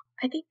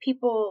 I think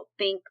people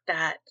think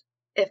that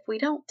if we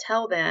don't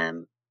tell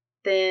them,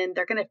 then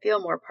they're going to feel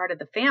more part of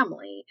the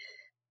family,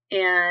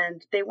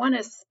 and they want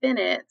to spin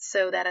it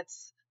so that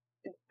it's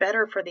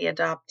better for the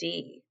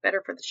adoptee,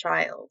 better for the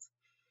child,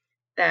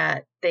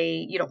 that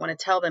you don't want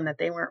to tell them that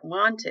they weren't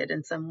wanted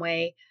in some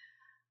way.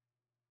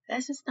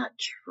 That's just not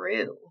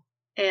true.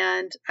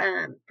 And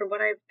from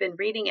what I've been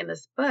reading in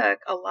this book,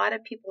 a lot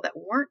of people that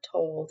weren't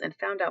told and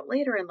found out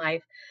later in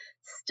life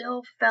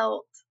still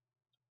felt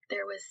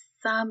there was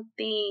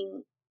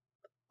something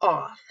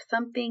off,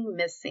 something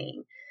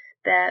missing,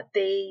 that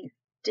they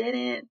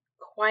didn't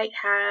quite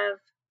have,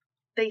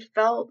 they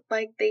felt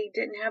like they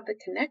didn't have the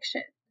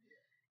connection.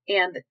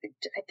 And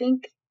I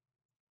think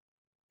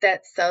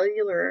that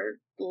cellular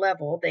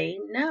level, they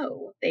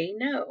know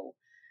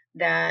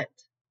that,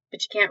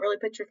 but you can't really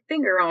put your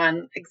finger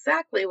on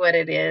exactly what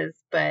it is,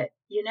 but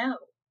you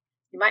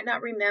might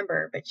not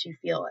remember, but you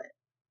feel it.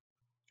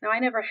 Now, I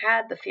never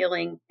had the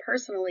feeling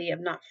personally of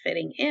not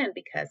fitting in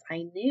because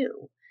I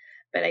knew,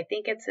 but I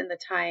think it's in the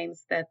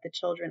times that the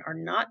children are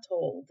not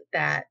told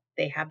that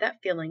they have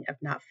that feeling of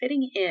not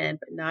fitting in,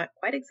 but not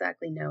quite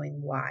exactly knowing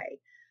why.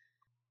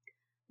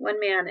 One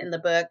man in the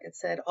book, it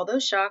said, although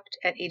shocked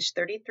at age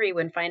 33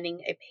 when finding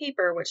a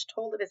paper which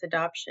told of his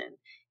adoption,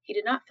 he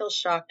did not feel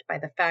shocked by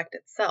the fact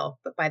itself,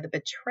 but by the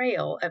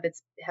betrayal of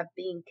its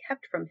being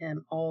kept from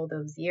him all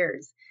those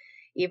years.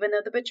 Even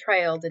though the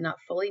betrayal did not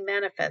fully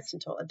manifest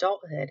until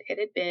adulthood, it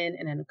had been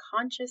an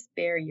unconscious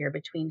barrier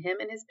between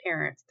him and his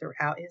parents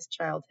throughout his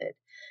childhood.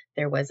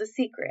 There was a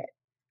secret.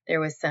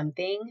 There was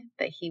something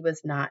that he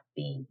was not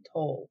being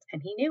told,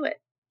 and he knew it.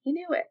 He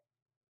knew it.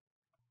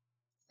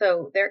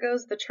 So there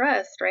goes the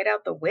trust right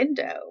out the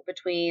window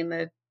between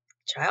the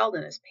child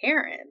and his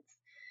parents.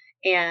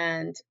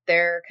 And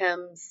there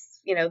comes,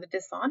 the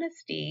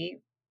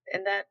dishonesty,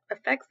 and that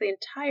affects the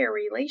entire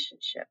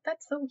relationship.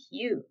 That's so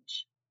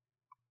huge.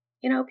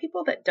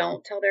 People that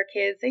don't tell their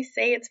kids, they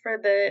say it's for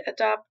the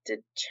adopted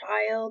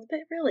child, but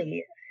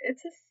really,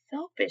 it's a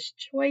selfish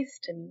choice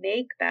to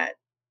make that.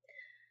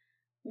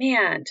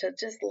 Man, to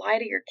just lie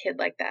to your kid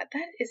like that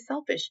is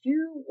selfish.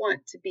 You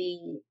want to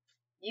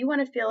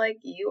feel like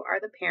you are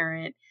the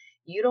parent.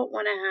 You don't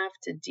want to have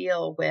to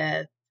deal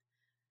with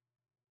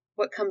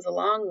what comes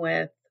along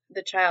with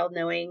the child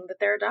knowing that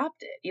they're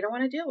adopted. You don't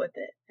want to deal with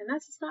it. And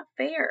that's just not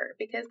fair,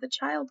 because the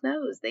child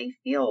knows, they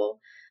feel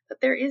that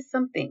there's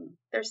something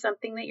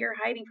that you're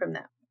hiding from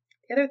them.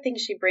 The other thing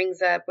she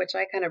brings up, which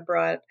I kind of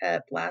brought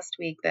up last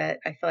week, that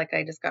I feel like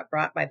I just got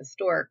brought by the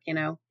stork,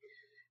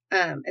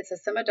 it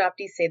says some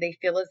adoptees say they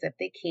feel as if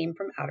they came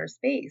from outer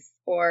space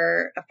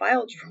or a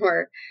file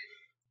drawer,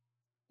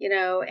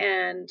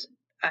 and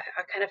I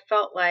kind of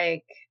felt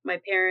like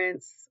my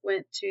parents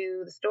went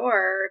to the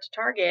store, to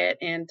Target,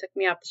 and took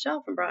me off the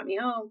shelf and brought me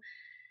home,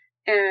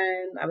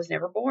 and I was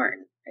never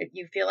born.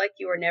 You feel like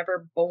you were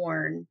never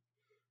born.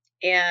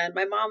 And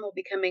my mom will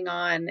be coming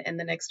on in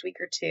the next week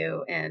or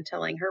two and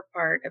telling her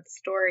part of the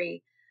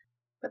story.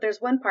 But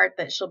there's one part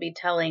that she'll be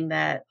telling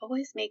that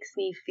always makes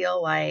me feel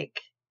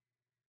like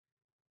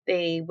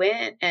they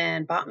went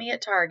and bought me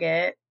at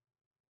Target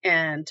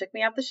and took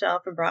me off the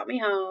shelf and brought me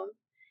home,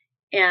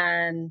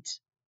 and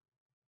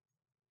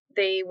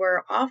they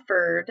were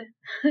offered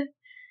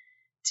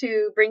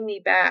to bring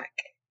me back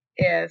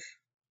if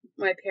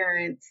my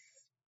parents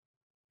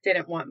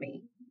didn't want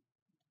me.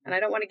 And I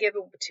don't want to give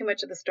too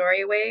much of the story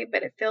away,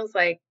 but it feels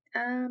like,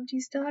 do you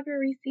still have your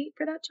receipt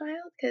for that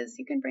child? Because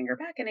you can bring her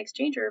back and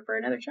exchange her for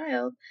another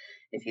child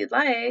if you'd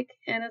like.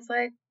 And it's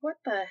like, what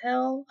the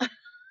hell?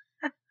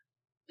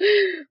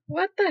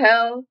 What the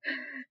hell?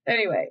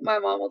 Anyway, my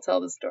mom will tell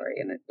the story,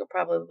 and you'll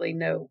probably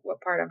know what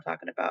part I'm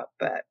talking about,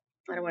 but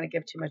I don't want to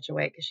give too much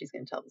away because she's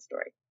going to tell the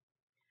story.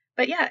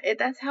 But yeah,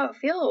 that's how it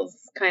feels,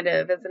 kind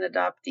of, as an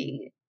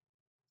adoptee.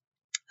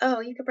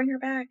 Oh, you could bring her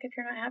back if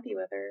you're not happy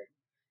with her.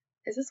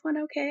 Is this one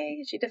okay?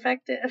 Is she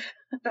defective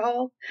at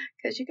all?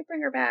 Because you could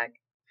bring her back.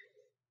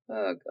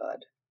 Oh, God.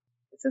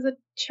 This is a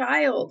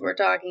child we're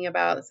talking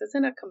about. This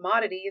isn't a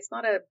commodity. It's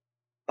not a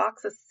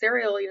box of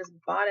cereal you just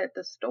bought at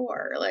the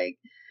store. Like,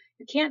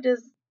 you can't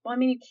just, well, I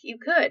mean, you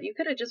could. You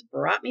could have just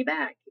brought me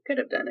back. You could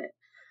have done it.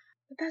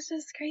 But that's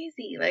just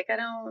crazy. Like,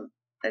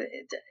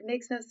 it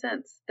makes no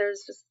sense.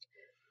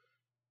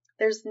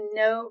 There's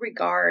no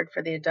regard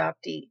for the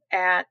adoptee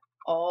at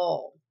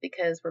all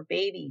because we're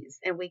babies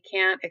and we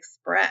can't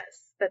express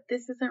that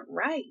this isn't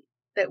right,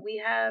 that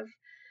we have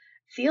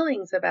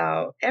feelings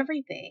about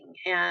everything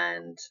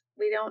and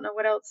we don't know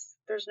what else.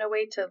 There's no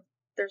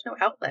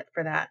outlet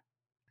for that.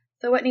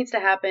 So what needs to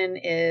happen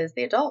is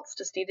the adults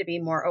just need to be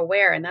more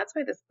aware. And that's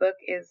why this book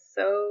is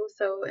so,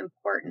 so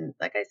important.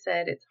 Like I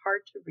said, it's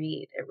hard to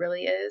read. It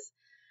really is.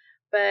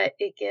 But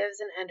it gives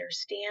an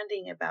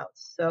understanding about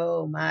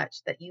so much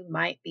that you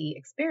might be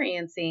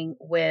experiencing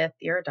with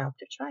your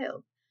adoptive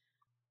child.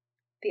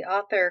 The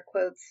author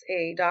quotes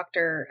a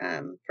doctor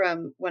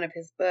from one of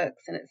his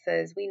books, and it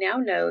says, "We now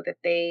know that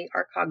they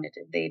are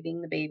cognitive, they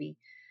being the baby.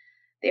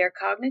 They are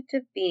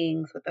cognitive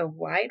beings with a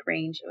wide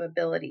range of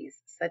abilities,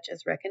 such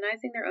as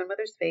recognizing their own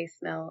mother's face,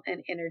 smell,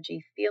 and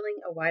energy, feeling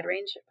a wide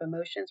range of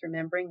emotions,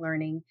 remembering,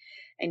 learning,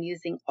 and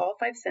using all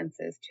five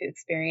senses to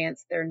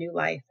experience their new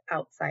life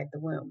outside the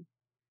womb."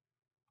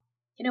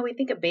 We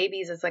think of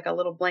babies as like a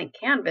little blank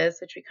canvas,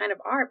 which we kind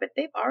of are, but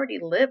they've already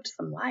lived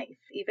some life,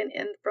 even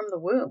in from the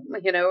womb,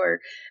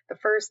 or the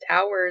first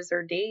hours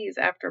or days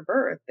after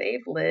birth.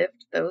 They've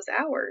lived those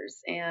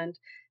hours, and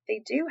they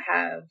do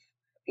have,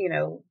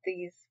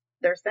 these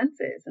their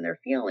senses and their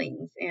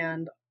feelings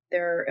and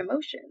their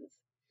emotions.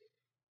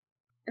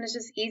 And it's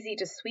just easy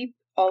to sweep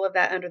all of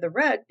that under the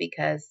rug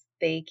because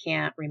they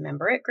can't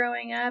remember it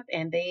growing up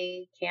and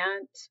they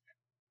can't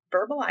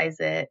verbalize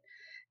it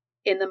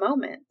in the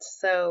moment.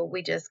 So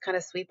we just kind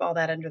of sweep all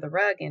that under the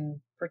rug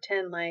and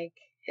pretend like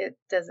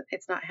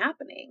it's not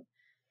happening.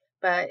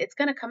 But it's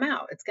going to come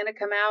out. It's going to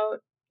come out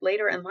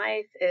later in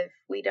life if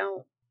we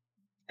don't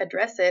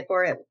address it,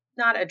 or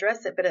not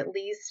address it, but at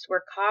least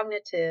we're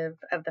cognitive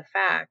of the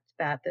fact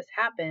that this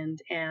happened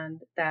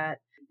and that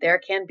there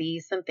can be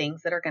some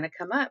things that are going to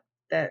come up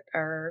that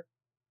are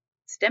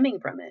stemming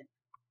from it.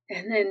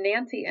 And then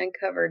Nancy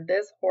uncovered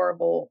this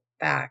horrible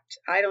fact.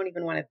 I don't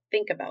even want to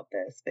think about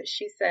this, but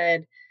she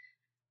said,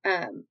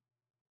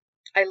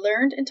 "I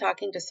learned in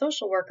talking to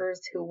social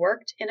workers who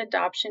worked in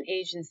adoption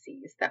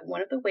agencies that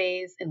one of the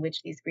ways in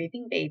which these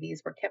grieving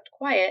babies were kept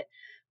quiet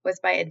was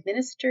by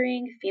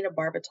administering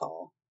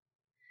phenobarbital.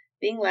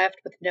 Being left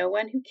with no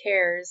one who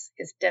cares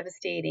is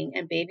devastating,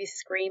 and babies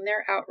scream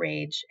their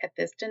outrage at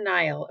this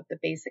denial of the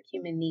basic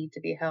human need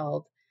to be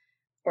held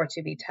or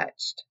to be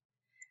touched."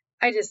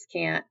 I just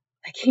can't.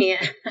 I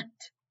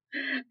can't.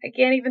 I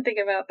can't even think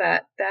about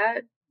that.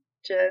 That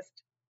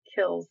just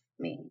kills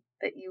me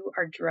that you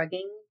are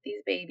drugging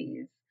these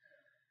babies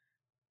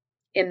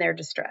in their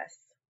distress,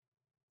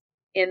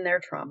 in their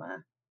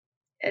trauma.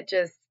 That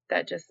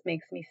just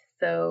makes me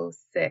so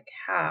sick.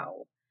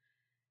 How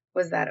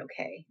was that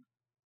okay?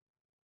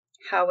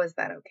 How was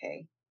that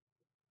okay?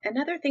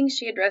 Another thing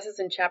she addresses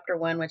in chapter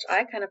 1, which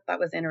I kind of thought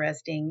was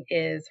interesting,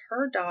 is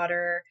her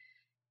daughter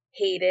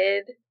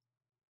hated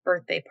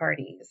birthday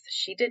parties.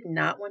 She did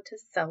not want to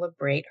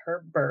celebrate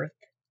her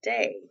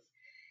birthday.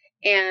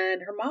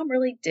 And her mom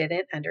really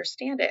didn't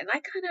understand it. And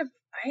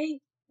I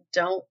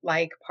don't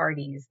like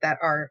parties that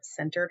are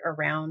centered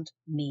around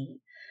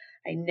me.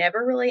 I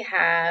never really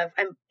have.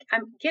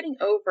 I'm getting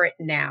over it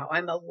now.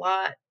 I'm a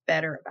lot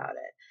better about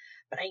it.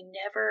 But I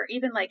never,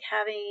 even like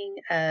having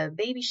a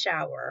baby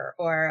shower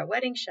or a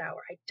wedding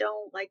shower, I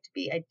didn't like to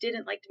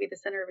be the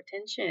center of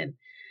attention.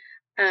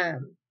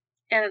 Um,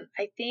 and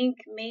I think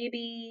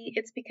maybe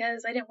it's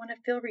because I didn't want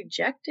to feel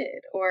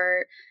rejected,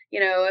 or,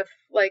 if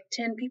like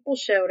 10 people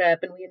showed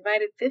up and we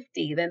invited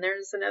 50, then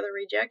there's another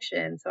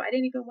rejection. So I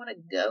didn't even want to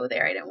go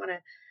there. I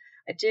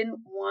didn't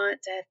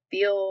want to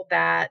feel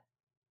that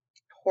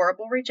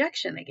horrible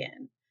rejection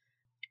again.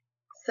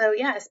 So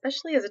yeah,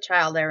 especially as a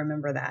child, I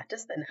remember that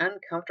just an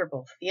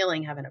uncomfortable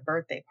feeling having a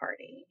birthday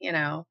party,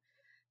 It's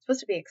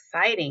supposed to be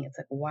exciting. It's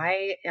like,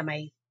 why am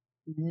I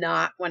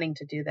not wanting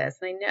to do this?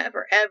 And I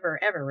never, ever,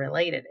 ever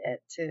related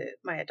it to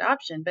my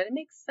adoption, but it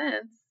makes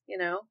sense.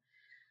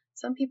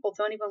 Some people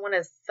don't even want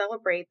to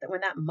celebrate that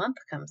when that month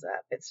comes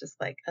up. It's just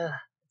like, ugh,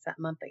 it's that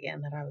month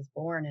again that I was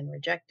born and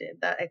rejected.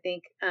 That I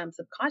think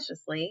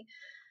subconsciously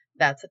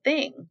that's a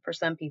thing for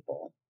some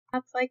people.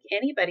 That's like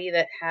anybody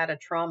that had a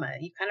trauma.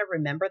 You kind of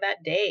remember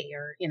that day,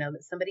 or,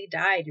 that somebody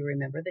died. You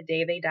remember the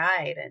day they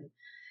died. And,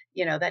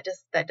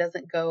 that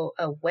doesn't go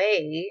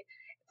away.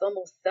 It's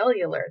almost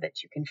cellular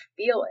that you can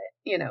feel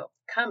it,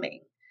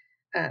 coming,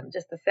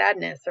 just the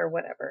sadness or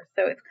whatever.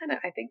 So it's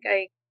I think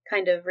I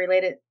kind of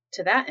relate it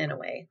to that in a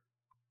way.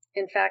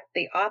 In fact,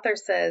 the author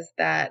says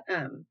that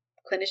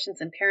clinicians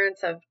and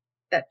parents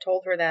that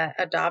told her that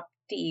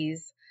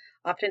adoptees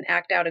often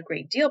act out a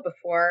great deal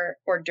before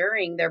or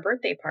during their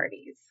birthday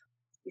parties.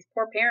 These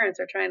poor parents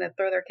are trying to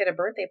throw their kid a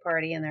birthday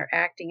party and they're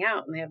acting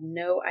out and they have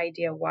no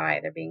idea why.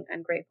 They're being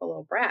ungrateful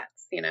little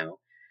brats.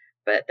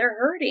 But they're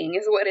hurting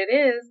is what it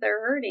is. They're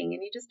hurting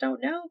and you just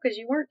don't know because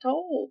you weren't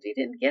told. You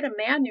didn't get a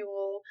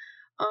manual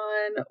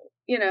on,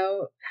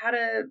 how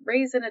to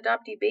raise an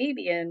adoptee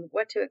baby and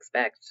what to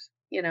expect,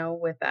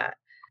 with that.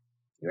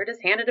 You were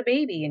just handed a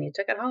baby and you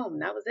took it home.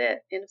 And that was it.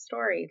 End of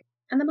story.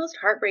 And the most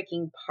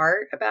heartbreaking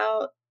part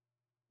about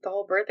the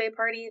whole birthday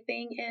party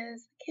thing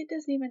is the kid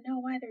doesn't even know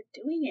why they're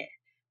doing it.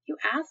 You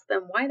ask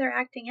them why they're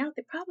acting out,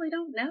 they probably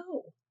don't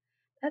know.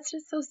 That's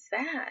just so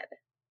sad.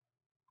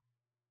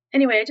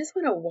 Anyway, I just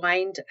want to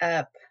wind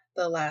up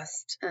the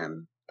last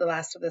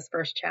of this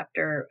first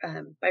chapter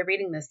by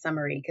reading this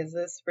summary because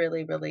this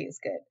really, really is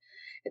good.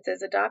 It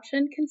says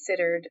adoption,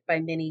 considered by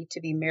many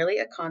to be merely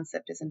a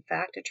concept, is in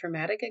fact a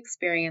traumatic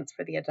experience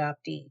for the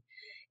adoptee.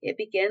 It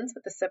begins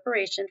with the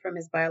separation from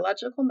his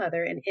biological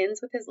mother and ends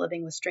with his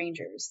living with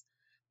strangers.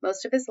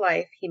 Most of his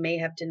life, he may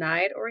have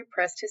denied or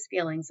repressed his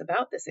feelings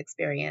about this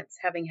experience,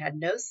 having had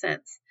no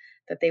sense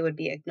that they would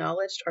be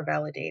acknowledged or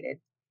validated.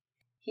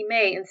 He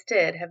may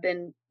instead have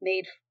been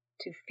made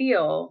to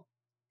feel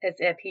as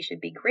if he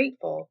should be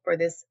grateful for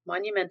this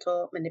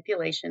monumental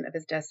manipulation of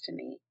his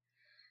destiny.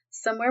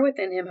 Somewhere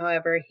within him,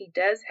 however, he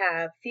does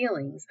have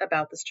feelings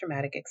about this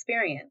traumatic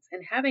experience,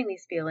 and having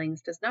these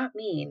feelings does not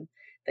mean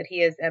that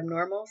he is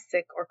abnormal,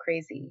 sick, or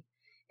crazy.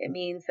 It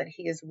means that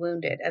he is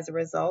wounded as a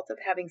result of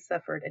having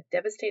suffered a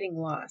devastating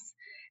loss,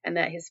 and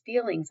that his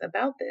feelings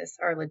about this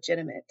are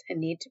legitimate and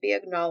need to be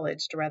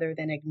acknowledged rather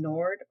than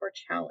ignored or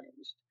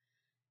challenged.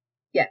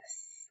 Yes,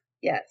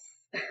 yes.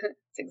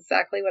 It's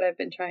exactly what I've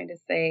been trying to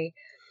say,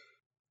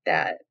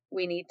 that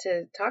we need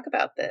to talk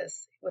about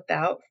this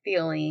without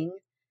feeling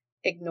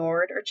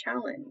ignored or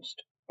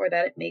challenged, or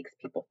that it makes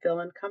people feel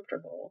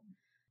uncomfortable.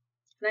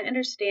 And I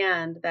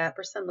understand that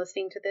for some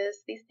listening to this,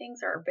 these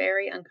things are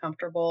very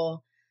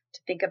uncomfortable to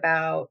think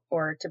about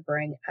or to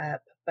bring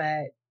up,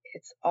 but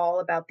it's all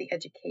about the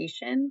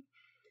education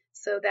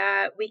so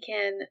that we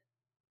can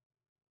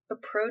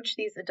approach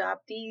these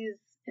adoptees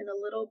in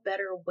a little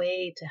better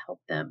way to help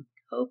them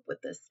cope with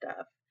this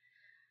stuff.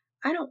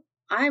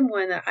 I'm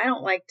one that I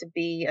don't like to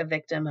be a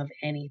victim of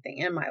anything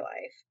in my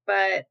life,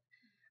 but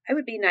I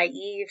would be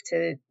naive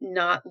to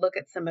not look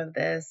at some of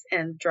this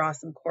and draw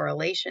some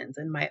correlations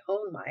in my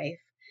own life.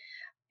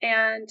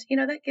 And,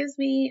 that gives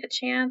me a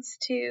chance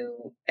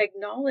to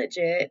acknowledge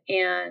it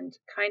and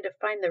kind of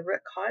find the root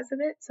cause of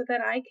it so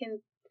that I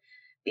can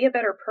be a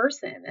better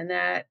person and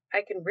that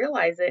I can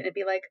realize it and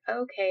be like,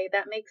 okay,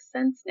 that makes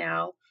sense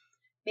now.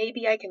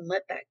 Maybe I can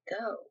let that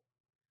go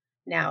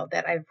now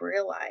that I've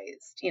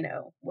realized,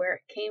 where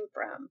it came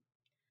from.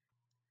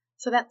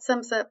 So that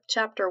sums up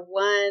chapter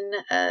 1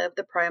 of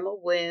The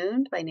Primal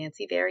Wound by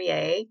Nancy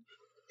Verrier.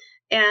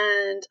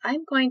 And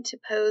I'm going to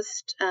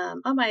post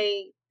on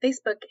my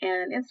Facebook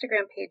and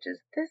Instagram pages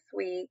this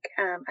week.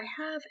 I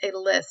have a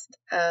list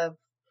of,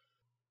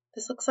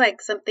 this looks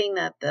like something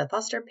that the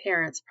foster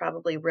parents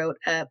probably wrote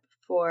up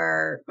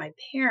for my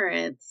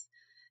parents.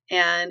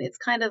 And it's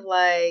kind of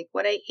like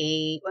what I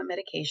ate, what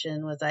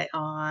medication was I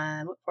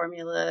on, what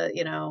formula,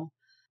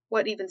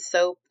 what even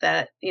soap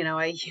that,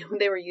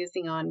 they were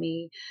using on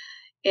me.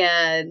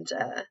 And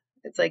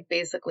it's like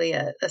basically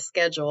a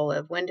schedule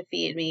of when to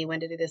feed me, when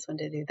to do this, when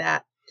to do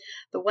that.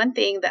 The one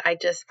thing that I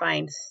just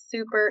find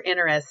super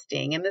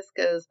interesting, and this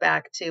goes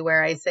back to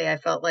where I say I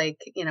felt like,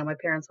 my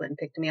parents went and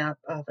picked me up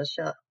off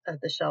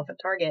the shelf at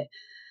Target.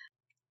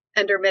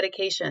 Under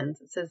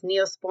medications, it says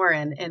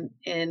Neosporin, and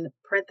in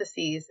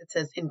parentheses, it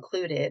says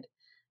included.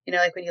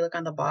 Like when you look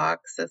on the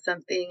box of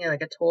something,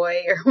 like a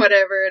toy or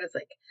whatever, and it's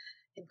like,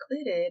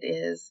 included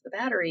is the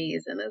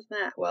batteries and this and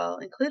that. Well,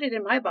 included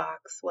in my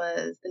box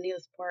was the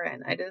Neosporin.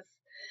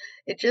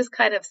 It just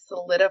kind of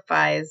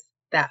solidifies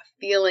that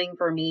feeling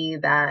for me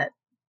that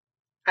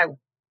I,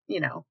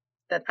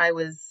 that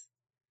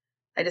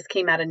I just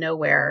came out of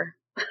nowhere.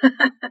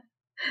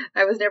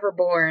 I was never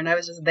born. I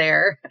was just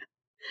there.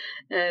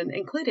 And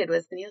included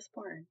was the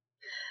Neosporin.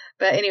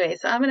 But anyway,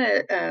 so I'm going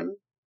to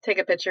take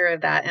a picture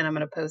of that and I'm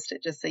going to post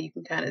it just so you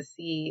can kind of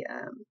see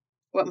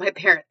what my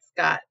parents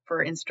got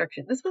for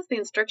instruction. This was the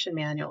instruction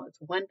manual. It's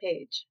 1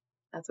 page.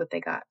 That's what they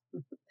got.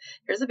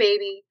 Here's a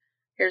baby.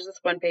 Here's this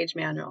 1-page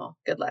manual.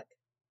 Good luck.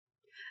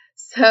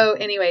 So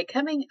anyway,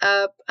 coming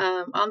up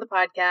on the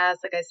podcast,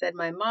 like I said,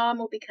 my mom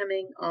will be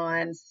coming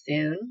on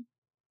soon.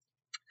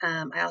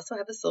 I also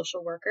have a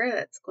social worker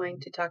that's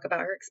going to talk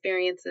about her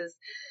experiences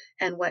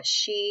and what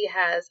she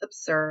has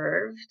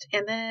observed.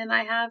 And then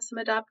I have some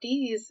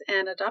adoptees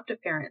and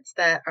adoptive parents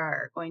that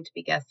are going to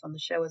be guests on the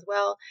show as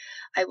well.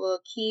 I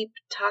will keep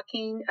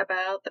talking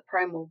about the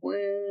primal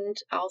wound,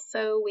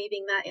 also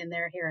weaving that in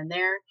there here and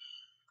there.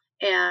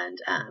 And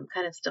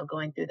kind of still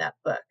going through that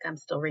book. I'm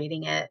still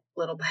reading it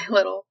little by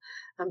little.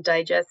 I'm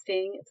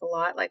digesting. It's a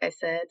lot, like I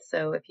said.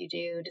 So if you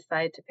do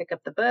decide to pick up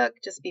the book,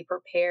 just be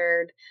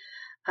prepared.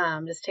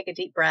 Just take a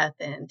deep breath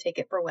and take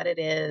it for what it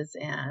is,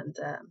 and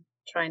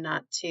try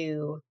not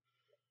to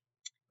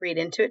read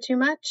into it too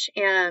much.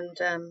 And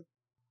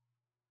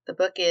the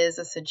book is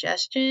a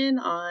suggestion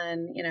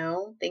on,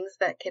 things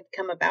that could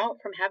come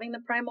about from having the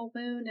primal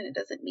wound. And it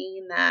doesn't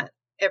mean that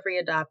every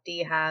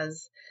adoptee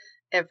has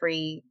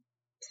every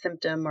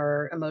symptom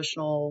or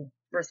emotional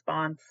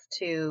response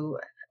to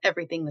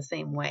everything the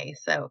same way.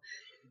 So,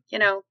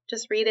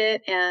 just read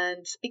it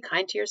and be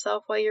kind to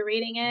yourself while you're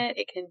reading it.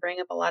 It can bring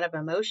up a lot of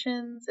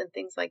emotions and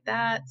things like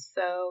that.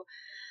 So,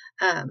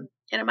 and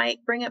it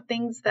might bring up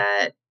things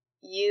that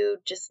you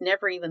just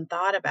never even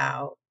thought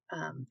about.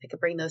 It could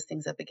bring those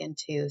things up again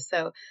too.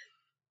 So,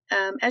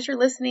 As you're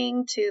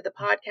listening to the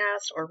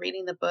podcast or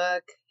reading the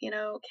book,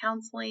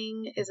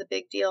 counseling is a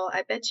big deal.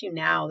 I bet you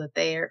now that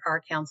there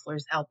are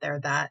counselors out there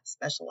that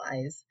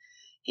specialize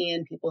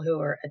in people who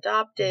are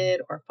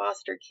adopted or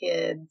foster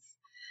kids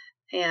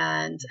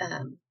and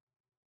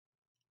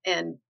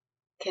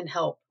can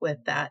help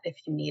with that if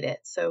you need it.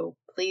 So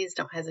please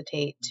don't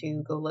hesitate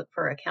to go look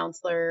for a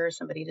counselor or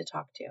somebody to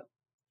talk to.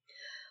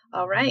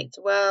 All right.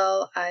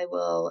 Well, I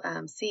will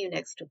see you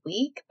next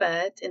week.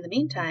 But in the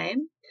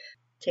meantime,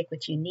 take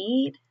what you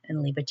need and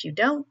leave what you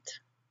don't.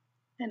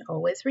 And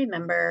always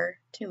remember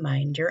to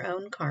mind your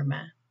own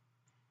karma.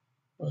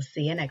 We'll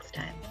see you next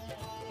time.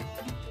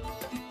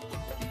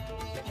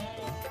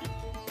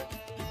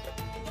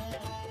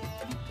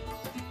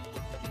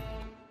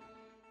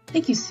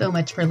 Thank you so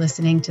much for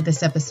listening to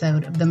this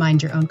episode of the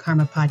Mind Your Own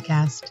Karma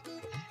podcast.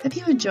 If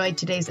you enjoyed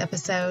today's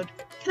episode,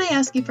 can I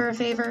ask you for a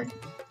favor?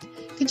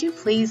 Could you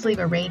please leave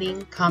a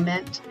rating,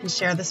 comment, and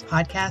share this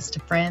podcast to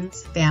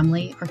friends,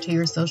 family, or to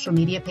your social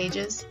media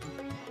pages?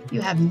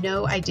 You have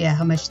no idea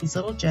how much these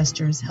little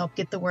gestures help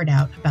get the word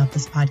out about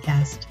this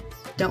podcast.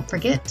 Don't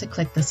forget to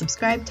click the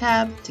subscribe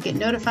tab to get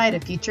notified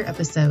of future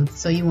episodes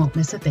so you won't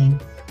miss a thing.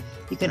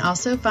 You can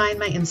also find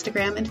my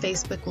Instagram and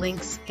Facebook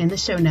links in the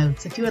show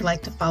notes if you would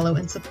like to follow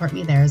and support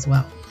me there as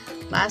well.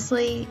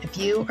 Lastly, if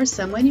you or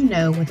someone you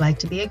know would like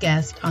to be a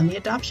guest on the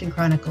Adoption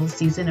Chronicles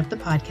season of the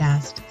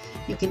podcast,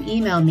 you can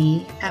email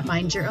me at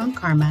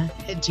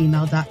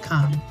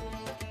mindyourownkarma@gmail.com.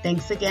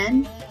 Thanks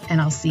again, and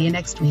I'll see you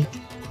next week.